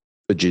lot of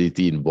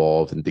agility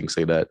involved and things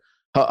like that.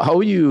 What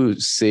would you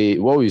say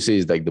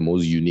is like the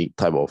most unique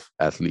type of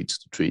athletes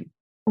to treat?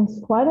 That's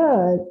quite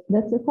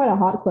a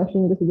hard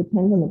question, because it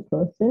depends on the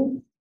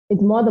person.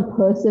 It's more the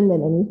person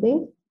than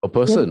anything. A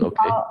person,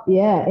 okay.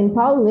 Yeah, in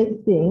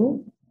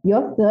powerlifting,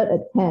 your third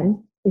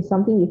attempt is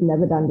something you've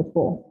never done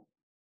before,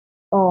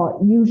 or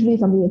usually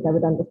something you've never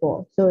done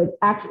before. So it's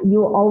actually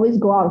you always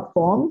go out of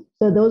form.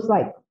 So those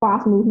like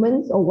fast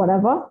movements or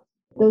whatever,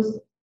 those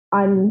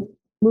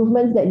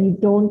movements that you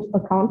don't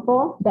account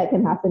for, that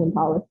can happen in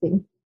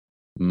powerlifting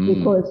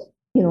because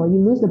you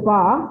lose the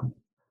bar,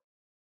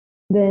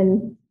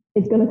 then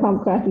it's going to come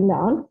crashing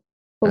down.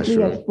 Hopefully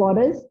you have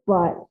spotters,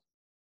 but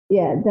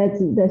yeah,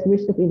 there's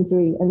risk of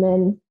injury. And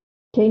then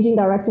changing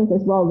directions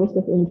as well, risk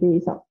of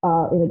injuries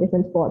in a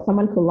different sport.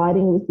 Someone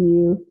colliding with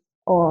you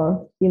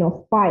or,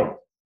 fight,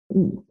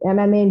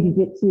 MMA and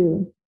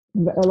Jiu-Jitsu,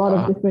 a lot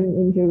of different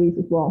injuries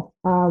as well.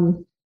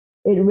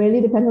 It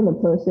really depends on the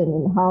person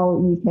and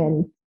how you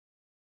can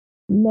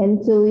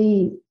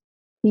mentally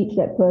teach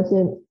that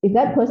person. If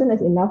that person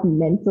has enough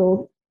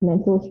mental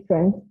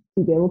strength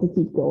to be able to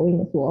keep going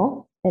as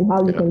well, and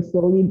how you can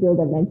slowly build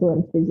a mental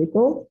and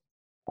physical,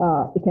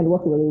 it can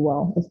work really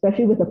well,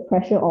 especially with the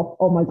pressure of,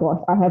 oh my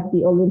gosh, I have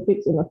the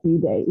Olympics in a few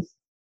days.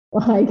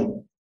 Like,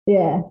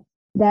 yeah,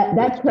 that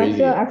pressure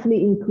crazy.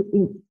 Actually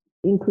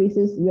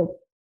increases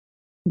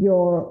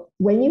your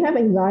when you have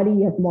anxiety,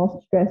 you have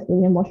more stress. When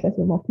you have more stress,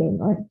 you have more pain,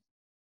 right?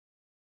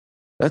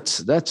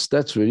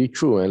 That's really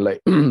true. And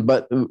like,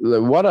 but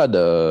what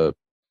are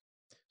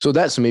so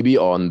that's maybe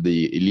on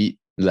the elite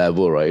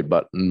level, right?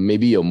 But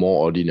maybe your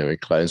more ordinary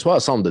clients, what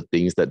are some of the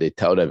things that they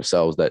tell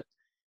themselves that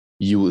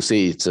you would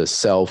say it's a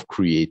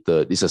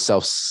self-created, it's a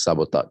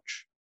self-sabotage?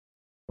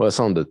 What are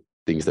some of the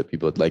things that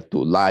people like to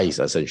lies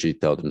essentially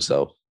tell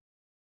themselves?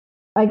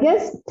 I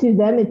guess to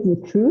them it's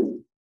the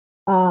truth,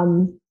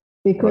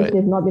 because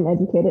they've not been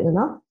educated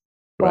enough.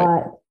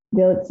 But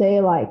they'll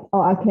say like,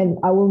 oh,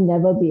 I will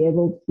never be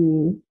able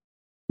to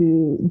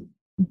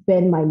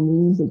bend my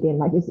knees again.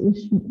 Like it's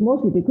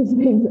most ridiculous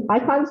things. I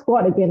can't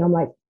squat again. I'm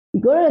like, you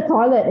go to the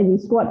toilet and you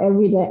squat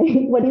every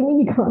day. What do you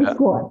mean you can't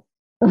squat?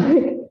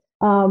 Like,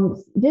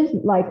 just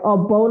like, oh,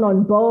 bone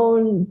on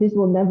bone. This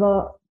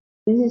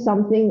is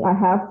something I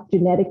have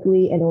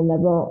genetically and it will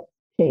never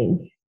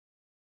change.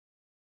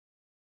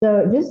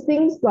 So just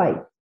things like,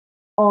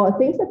 or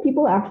things that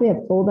people actually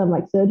have told them,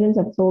 like surgeons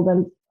have told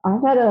them.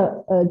 I've had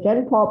a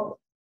Gen Pop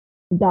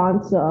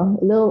dancer, a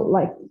little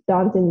like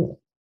dance in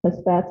her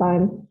spare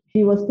time.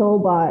 She's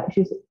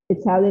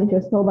Italian. She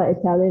was told by an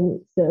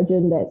Italian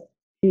surgeon that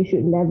she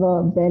should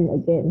never bend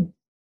again.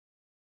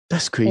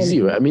 That's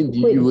crazy, right? I mean,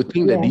 you would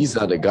think that these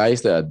are the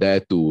guys that are there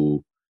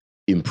to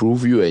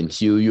improve you and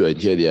heal you, and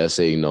here they are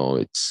saying, no,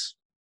 it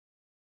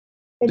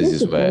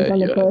just depends on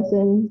the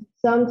person.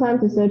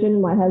 Sometimes the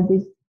surgeon might have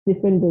these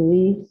different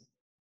beliefs,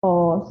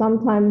 or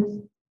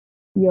sometimes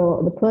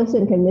the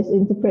person can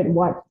misinterpret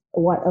what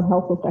a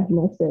health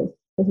professional says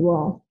as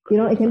well.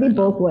 It can be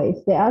both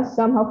ways. There are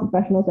some health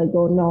professionals that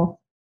go, no,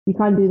 you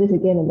can't do this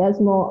again, and that's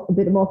a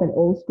bit more of an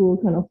old school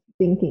kind of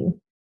thinking.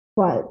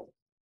 But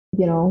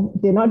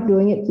they're not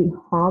doing it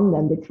to harm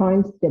them. They're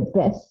trying their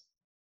best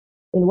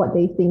in what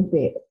they think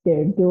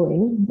they're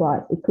doing,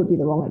 but it could be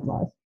the wrong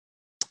advice.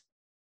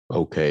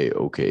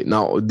 Okay.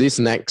 Now this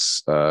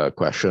next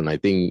question, I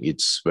think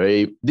this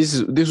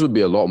would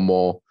be a lot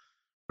more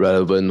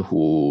relevant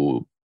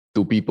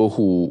to people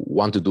who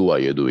want to do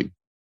what you're doing,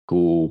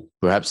 who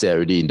perhaps they're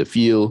already in the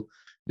field,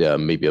 they're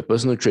maybe a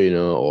personal trainer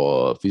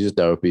or a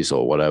physiotherapist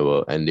or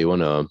whatever, and they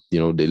want to,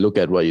 they look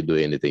at what you're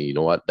doing and they think, you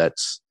know what,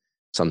 that's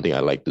something I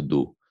like to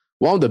do.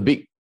 One of the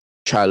big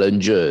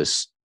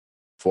challenges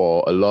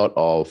for a lot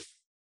of,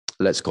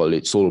 let's call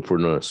it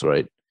solopreneurs,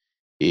 right,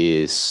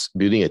 is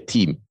building a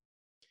team.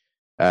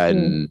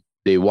 And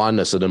they want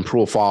a certain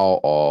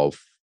profile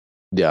of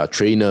their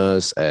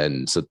trainers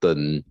and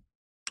certain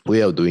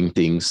way of doing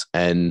things.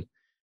 And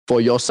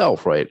for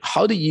yourself, right,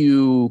 how do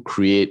you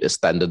create a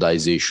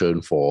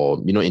standardization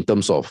for, in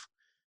terms of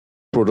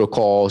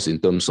protocols, in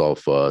terms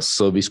of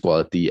service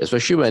quality,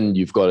 especially when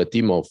you've got a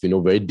team of,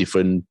 very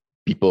different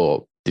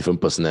people,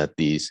 different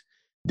personalities,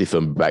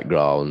 different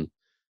background.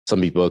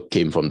 Some people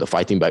came from the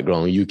fighting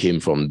background, you came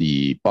from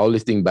the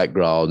powerlifting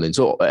background. And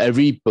so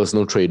every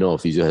personal trainer or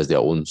physio has their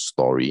own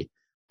story.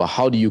 But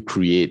how do you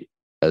create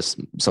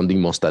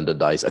something more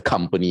standardized, a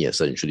company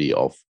essentially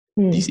of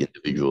these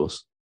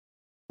individuals?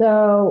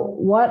 So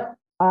what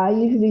I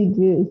usually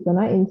do is when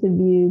I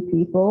interview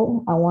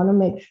people, I want to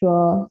make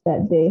sure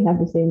that they have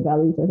the same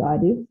values as I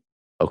do.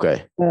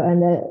 Okay.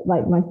 And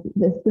that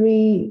the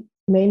three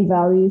main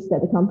values that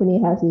the company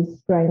has is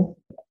strength,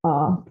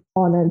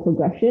 honor, and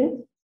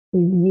progression.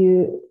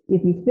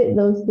 If you fit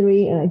those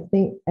three, and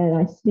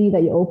I see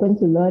that you're open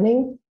to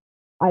learning,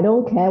 I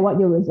don't care what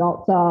your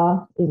results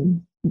are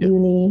in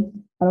uni.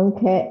 I don't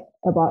care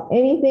about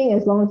anything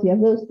as long as you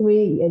have those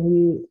three and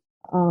you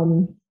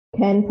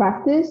can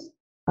practice.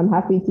 I'm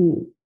happy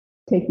to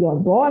take you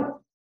on board,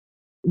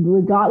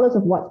 regardless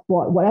of what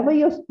sport, whatever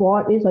your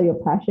sport is or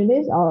your passion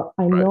is.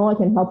 I know I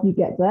can help you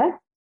get there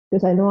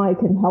because I know I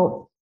can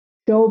help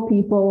show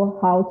people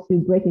how to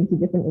break into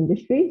different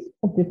industries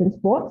of different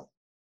sports.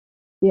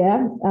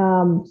 Yeah.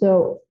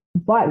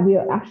 But we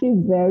are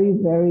actually very,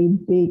 very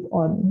big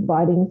on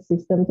writing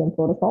systems and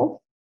protocols.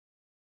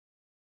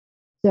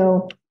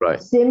 So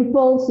Right.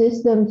 simple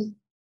systems,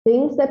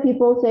 things that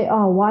people say,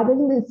 oh, why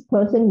doesn't this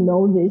person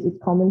know this? It's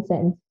common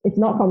sense. It's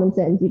not common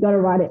sense. You got to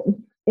write it.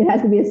 It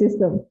has to be a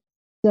system.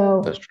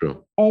 So That's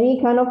true.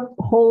 any kind of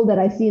hole that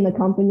I see in the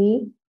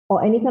company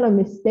or any kind of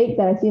mistake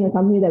that I see in the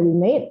company that we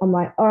made, I'm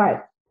like, all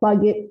right,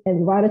 plug it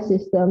and write a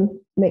system,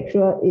 make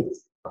sure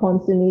it's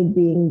constantly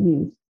being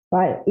used,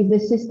 right? If the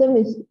system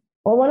is,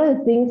 or one of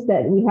the things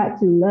that we had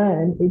to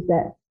learn is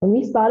that when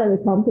we started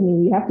the company,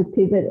 we have to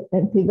pivot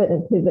and pivot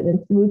and pivot.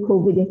 And through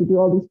COVID, you have to do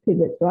all these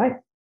pivots, right?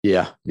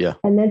 Yeah. Yeah.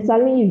 And then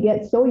suddenly you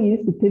get so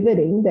used to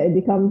pivoting that it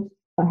becomes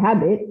a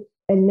habit.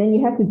 And then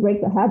you have to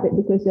break the habit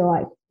because you're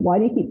like, why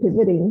do you keep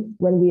pivoting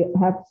when we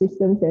have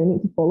systems that we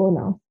need to follow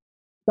now?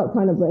 Stop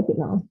trying to break it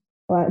now.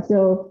 All right.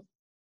 So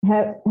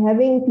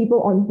having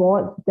people on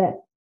board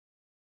that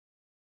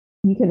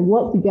you can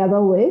work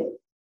together with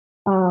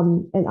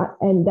and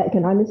that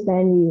can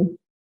understand you.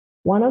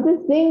 One of the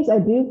things I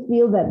do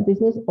feel that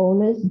business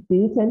owners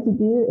do tend to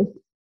do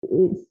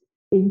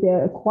is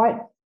they're quite,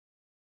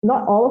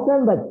 not all of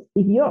them, but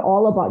if you're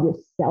all about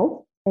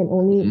yourself and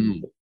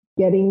only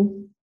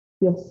getting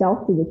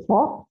yourself to the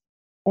top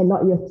and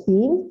not your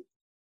team,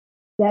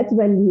 that's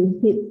when you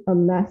hit a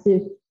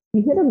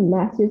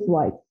massive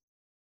like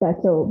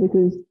plateau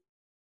because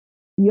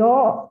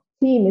your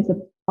team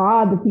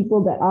are the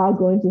people that are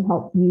going to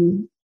help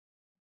you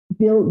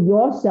build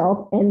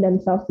yourself and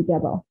themselves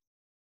together.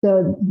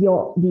 So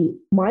the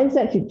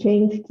mindset should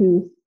change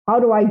to how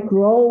do I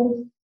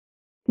grow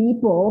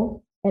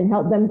people and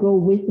help them grow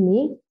with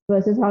me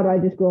versus how do I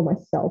just grow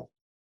myself.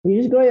 You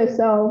just grow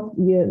yourself,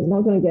 you're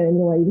not going to get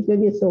anywhere. You're just going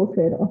to be a sole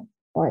trader.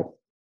 Like,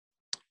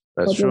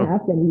 That's true.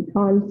 Happen?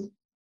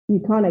 You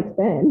can't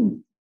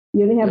expand.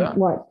 You only have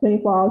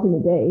 24 hours in a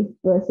day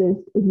versus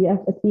if you have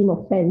a team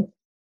of 10,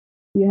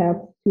 you have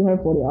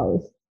 240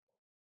 hours.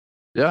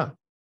 Yeah.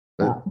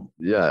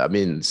 Yeah. I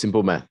mean,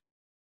 simple math.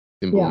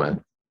 Simple math.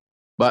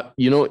 But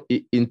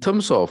in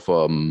terms of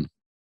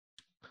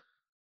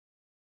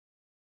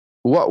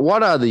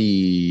what are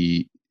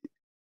the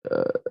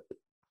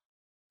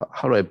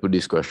how do I put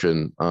this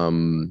question?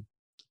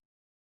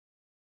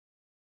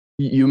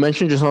 You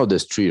mentioned just now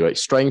there's three, right?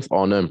 Strength,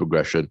 honor, and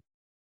progression.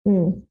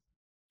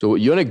 So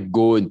you want to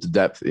go into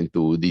depth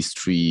into these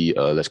three,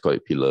 let's call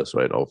it pillars,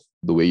 right? Of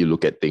the way you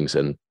look at things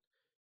and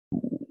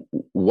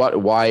why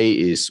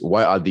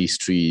are these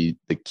three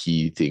the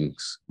key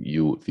things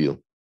you would feel?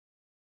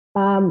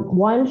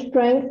 One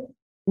strength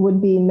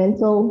would be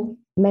mental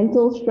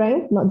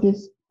strength, not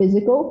just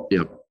physical.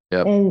 Yep.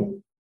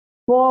 And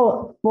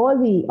for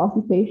the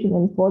occupation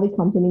and for the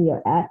company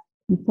you're at,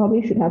 you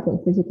probably should have some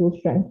physical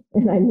strength.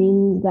 And I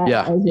mean that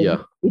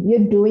if you're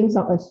doing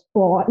a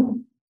sport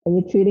and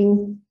you're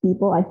treating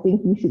people, I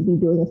think you should be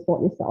doing a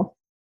sport yourself.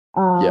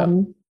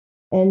 And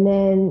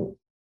then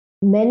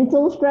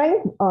mental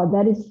strength,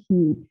 that is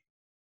huge.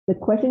 The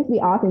questions we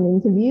ask in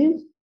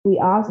interviews, we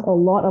ask a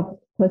lot of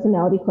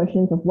personality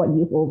questions of what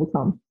you've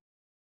overcome.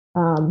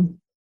 And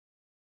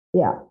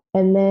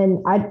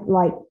then I'd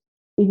like,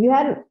 if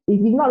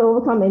you've not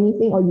overcome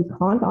anything or you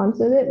can't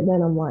answer it,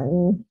 then I'm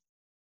like,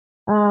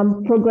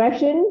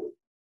 progression,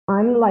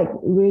 I'm like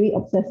really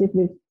obsessive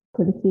with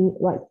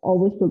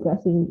always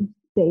progressing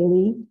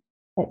daily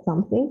at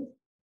something.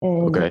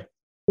 And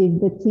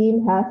if the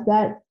team has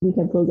that, we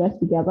can progress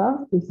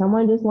together. If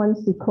someone just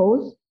wants to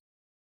coast,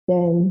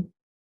 then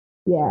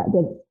they're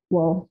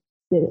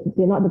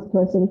not the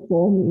person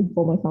for me,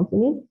 for my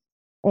company.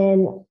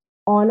 And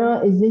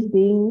honor is just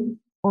being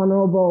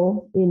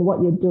honorable in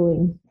what you're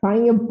doing,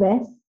 trying your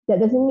best. That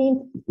doesn't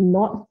mean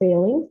not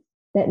failing.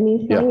 That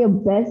means trying your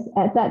best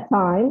at that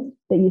time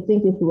that you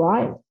think is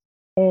right,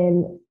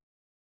 and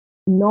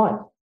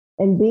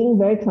being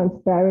very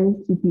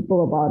transparent to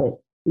people about it.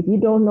 If you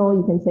don't know,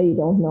 you can say you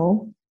don't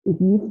know. If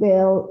you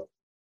fail,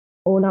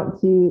 own up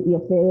to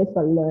your failures,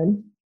 but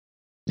learn.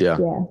 Yeah.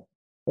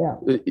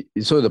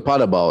 So the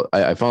part about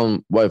what I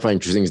find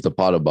interesting is the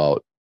part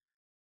about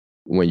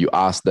when you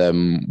ask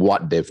them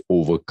what they've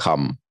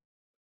overcome.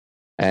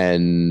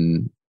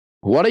 And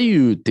what are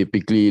you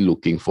typically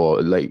looking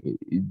for? Like,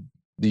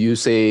 do you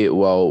say,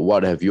 well,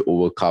 what have you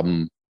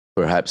overcome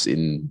perhaps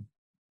in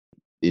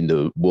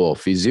the world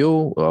of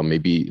physio, or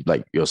maybe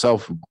like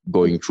yourself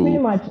going through pretty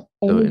much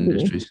the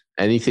industries?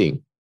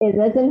 Anything. It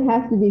doesn't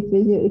have to be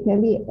physio. It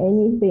can be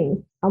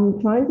anything.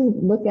 I'm trying to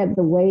look at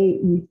the way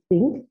you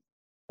think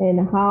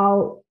and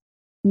how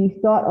you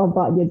thought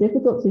about your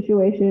difficult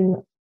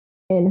situation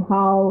and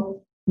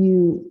how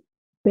you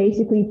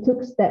basically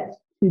took steps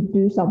to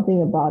do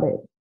something about it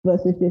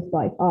versus just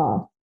like,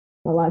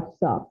 my life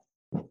sucks.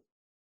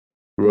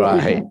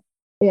 Right.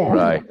 Yeah.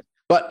 Right.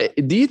 But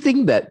do you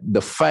think that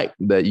the fact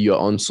that you're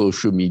on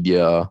social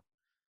media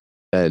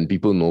and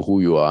people know who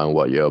you are and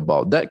what you're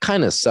about, that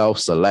kind of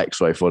self-selects,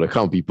 right, for the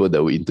kind of people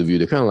that we interview?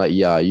 They're kind of like,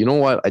 yeah, you know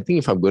what? I think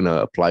if I'm going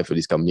to apply for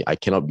this company, I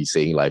cannot be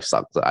saying life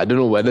sucks. I don't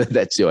know whether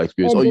that's your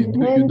experience. Or you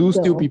do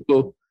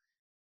still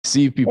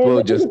see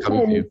people just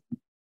coming to you.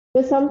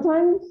 But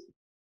sometimes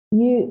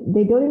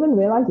they don't even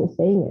realize you're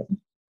saying it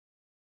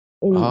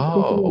in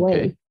different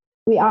ways.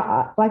 we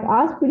are like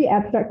ask pretty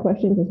abstract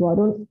questions as well.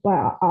 Don't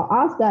like I'll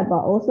ask that, but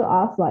also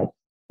ask like,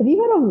 have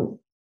you heard of?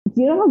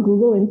 Do you know how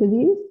Google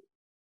interviews?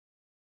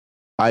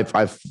 I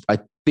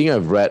think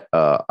I've read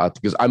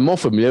articles. I'm more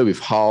familiar with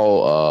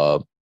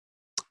how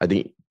I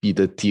think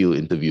Peter Thiel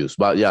interviews,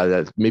 but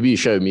yeah, maybe you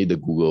share with me the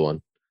Google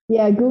one.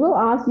 Yeah, Google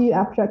asks you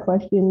abstract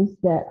questions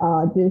that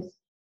are just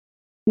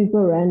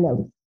super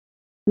random.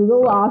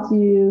 Google Right. asks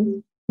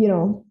you, you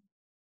know,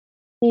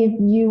 if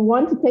you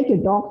want to take your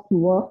dog to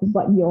work,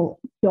 but your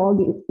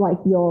dog is like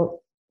your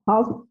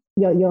house,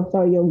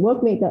 your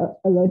workmates are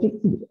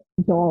allergic to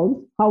dogs,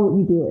 how would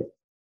you do it?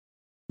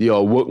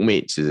 Your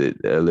workmates, is it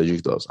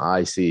allergic to us?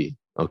 I see.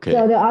 Okay.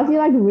 So they'll ask you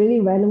like really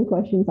random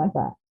questions like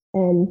that.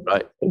 And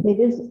Right. they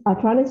just are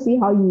trying to see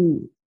how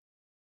you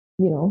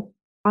know,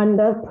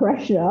 under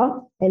pressure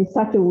and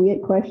such a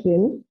weird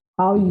question,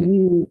 how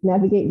you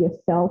navigate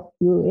yourself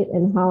through it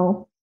and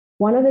how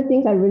one of the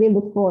things I really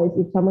look for is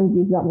if someone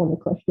gives up on the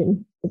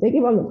question. If they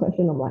give up on the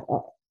question, I'm like,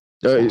 oh,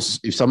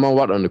 If someone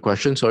what on the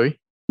question? Sorry,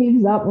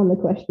 gives up on the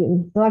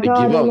question. They're like, they oh,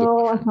 I give don't out the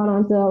know, I question. can't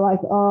answer. Like,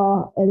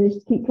 oh, and they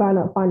just keep trying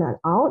to find that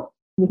out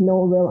with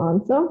no real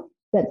answer.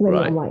 That's when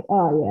Right. I'm like,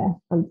 oh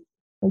yeah,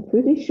 I'm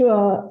pretty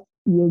sure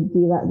you'll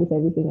do that with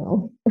everything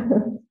else.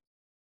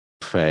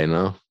 Fair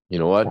enough. You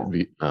know what?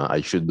 Yeah.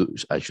 I should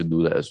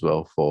do that as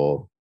well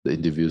for the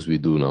interviews we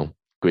do now.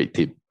 Great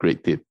tip.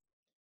 Great tip.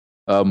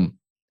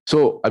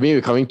 So I mean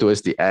we're coming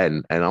towards the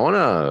end, and I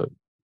wanna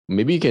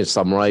maybe you can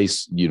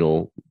summarize,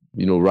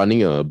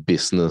 running a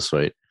business,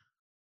 right?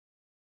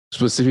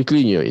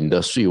 Specifically in your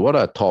industry, what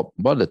are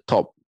the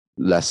top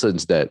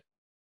lessons that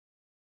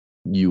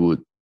you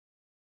would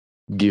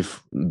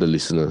give the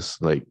listeners?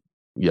 Like,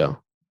 yeah.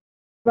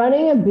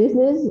 Running a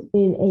business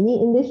in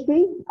any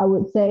industry, I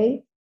would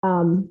say,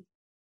 um,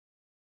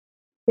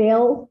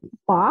 fail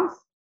fast.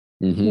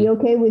 Be Mm-hmm.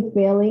 okay with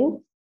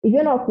failing. If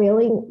you're not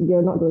failing,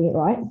 you're not doing it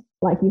right.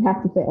 Like you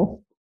have to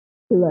fail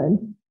to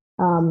learn.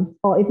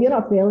 Or if you're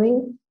not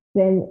failing,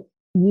 then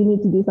you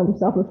need to do some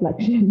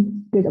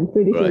self-reflection because I'm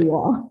pretty sure Right. you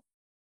are.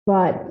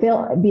 But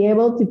be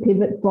able to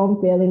pivot from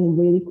failing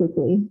really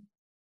quickly.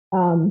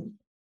 Um,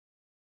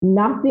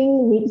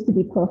 Nothing needs to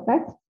be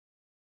perfect.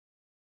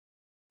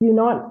 Do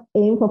not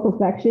aim for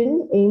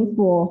perfection. Aim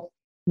for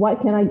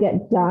what can I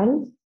get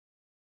done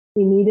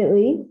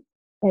immediately,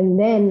 and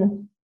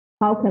then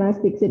how can I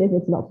fix it if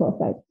it's not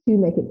perfect to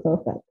make it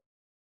perfect.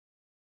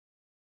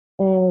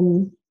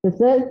 And the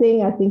third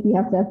thing, I think you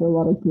have to have a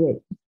lot of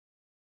grit.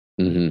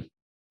 Mm-hmm.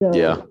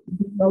 Yeah. So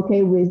be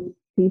okay with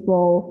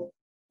people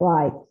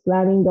like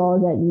slamming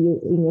doors at you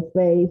in your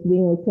face,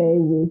 being okay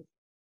with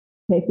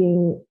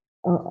taking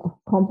a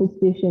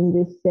competition,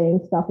 just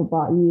saying stuff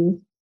about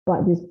you,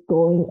 but just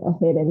going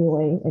ahead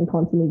anyway and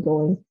continue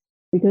going.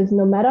 Because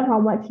no matter how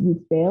much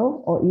you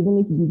fail, or even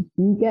if you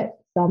do get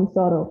some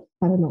sort of,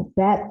 I don't know,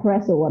 bad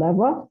press or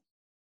whatever,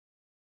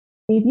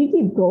 if you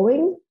keep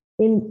going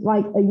in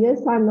like a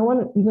year's time, no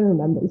one even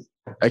remembers.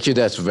 Actually,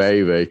 that's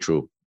very, very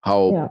true.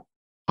 Yeah.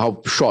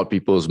 How short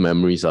people's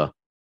memories are.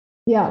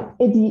 Yeah.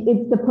 It's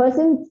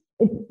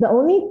the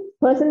only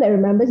person that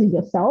remembers is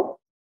yourself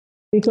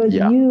because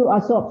Yeah. you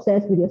are so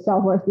obsessed with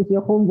yourself, whereas if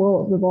your whole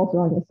world revolves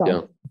around Yeah.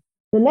 yourself.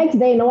 The next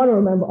day, no one will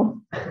remember.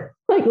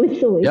 Like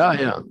literally. Yeah.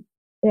 Yeah.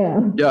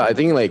 Yeah. Yeah. I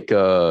think I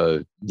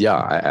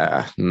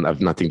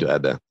have nothing to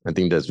add there. I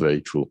think that's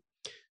very true.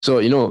 So,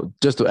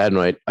 just to add,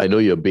 right, I know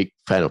you're a big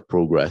fan of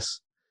progress.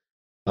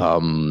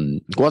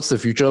 What's the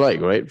future like,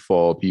 right,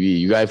 for PV?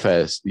 You guys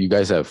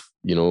have,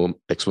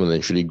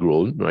 exponentially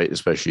grown, right,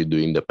 especially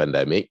during the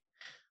pandemic.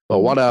 But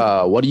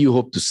what do you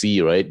hope to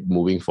see, right,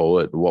 moving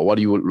forward? What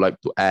do you would like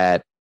to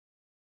add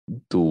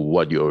to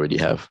what you already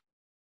have?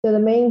 So the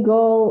main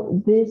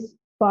goal this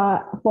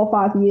 4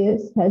 5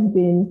 years has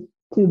been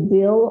to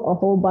build a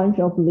whole bunch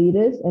of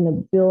leaders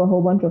and build a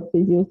whole bunch of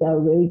physios that are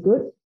really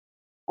good.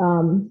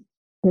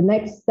 The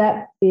next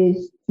step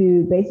is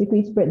to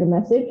basically spread the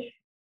message,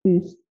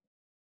 to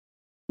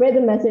spread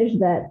the message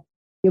that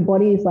your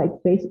body is like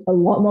a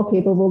lot more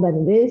capable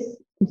than it is,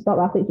 to stop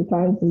athletes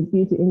returning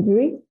due to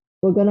injury.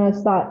 We're gonna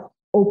start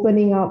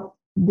opening up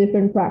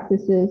different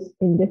practices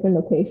in different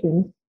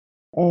locations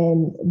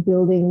and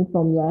building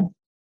from there.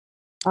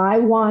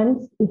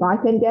 If I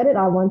can get it,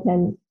 I want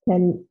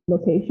 10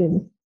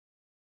 locations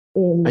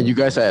in And you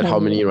guys are at how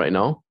 10 many years. right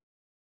now?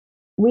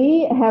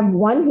 We have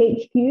one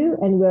HQ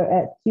and we're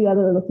at 2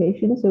 other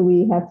locations. So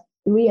we have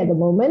 3 at the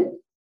moment.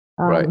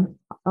 Right.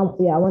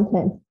 Yeah, I want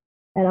 10.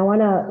 And I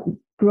want to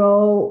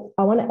grow,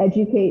 I want to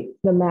educate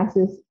the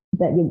masses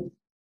that you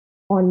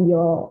on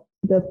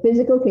the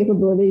physical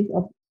capabilities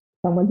of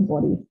someone's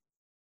body.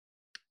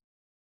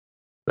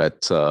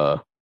 That's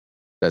got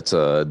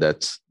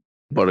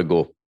to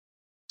go.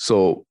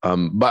 So,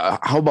 but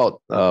how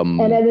about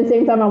And at the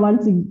same time, I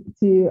want to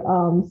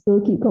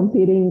still keep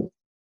competing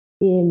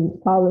in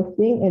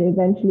powerlifting, and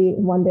eventually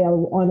one day I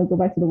want to go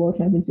back to the World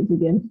Championships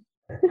again.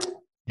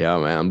 Yeah,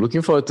 man, I'm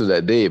looking forward to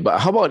that day. But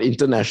how about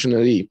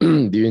internationally?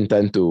 Do you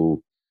intend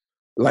to,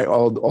 like,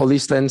 all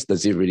these plans?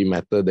 Does it really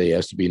matter that it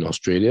has to be in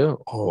Australia?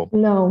 Or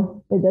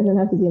No, it doesn't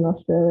have to be in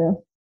Australia.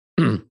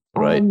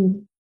 right?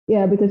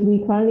 Yeah, because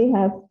we currently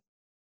have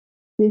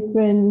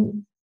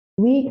different.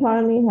 We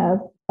currently have.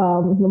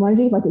 I'm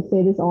wondering if I could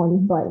say this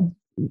on, but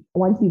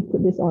once you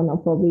put this on, I'll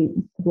probably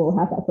will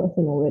have that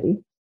person already.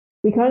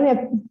 We currently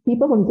have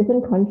people from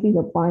different countries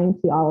applying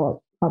to our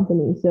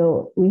company.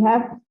 So we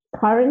have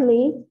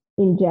currently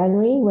in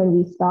January when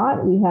we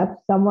start, we have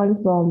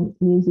someone from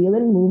New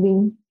Zealand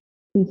moving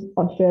to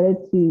Australia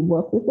to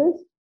work with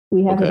us.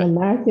 We have an Okay.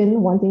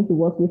 American wanting to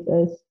work with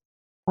us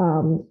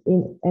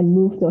in and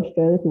move to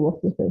Australia to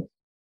work with us.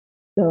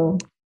 So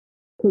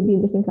could be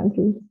in different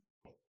countries.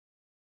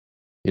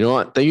 You know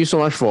what? Thank you so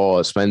much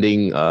for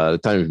spending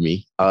time with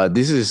me.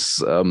 This is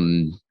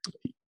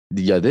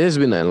yeah, this has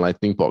been an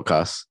enlightening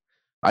podcast.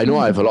 I know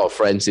I have a lot of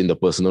friends in the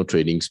personal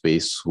training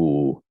space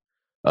who,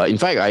 in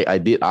fact, I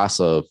did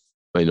ask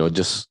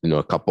just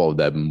a couple of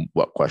them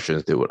what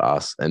questions they would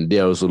ask, and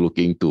they're also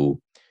looking to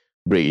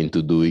break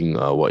into doing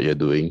what you're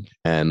doing.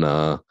 And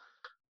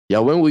yeah,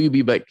 when will you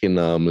be back in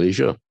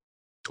Malaysia,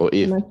 or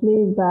if? I'm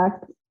actually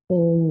back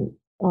in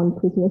on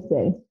Christmas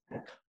Day.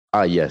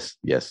 Yes,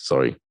 yes.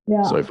 Sorry,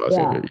 Yeah, sorry for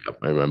asking. yeah, Yeah,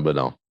 I remember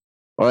now.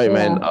 All right,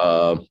 man.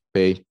 yeah.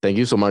 Hey, thank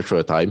you so much for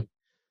your time.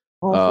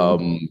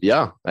 Awesome.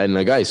 Yeah, and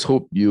guys,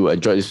 hope you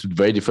enjoyed this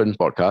very different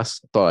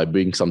podcast. Thought I'd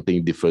bring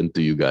something different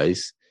to you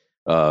guys,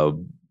 uh,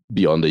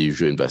 beyond the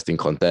usual investing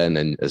content.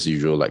 And as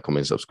usual, like,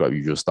 comment, subscribe,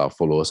 usual stuff.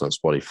 Follow us on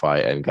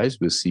Spotify, and guys,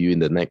 we'll see you in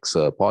the next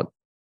pod.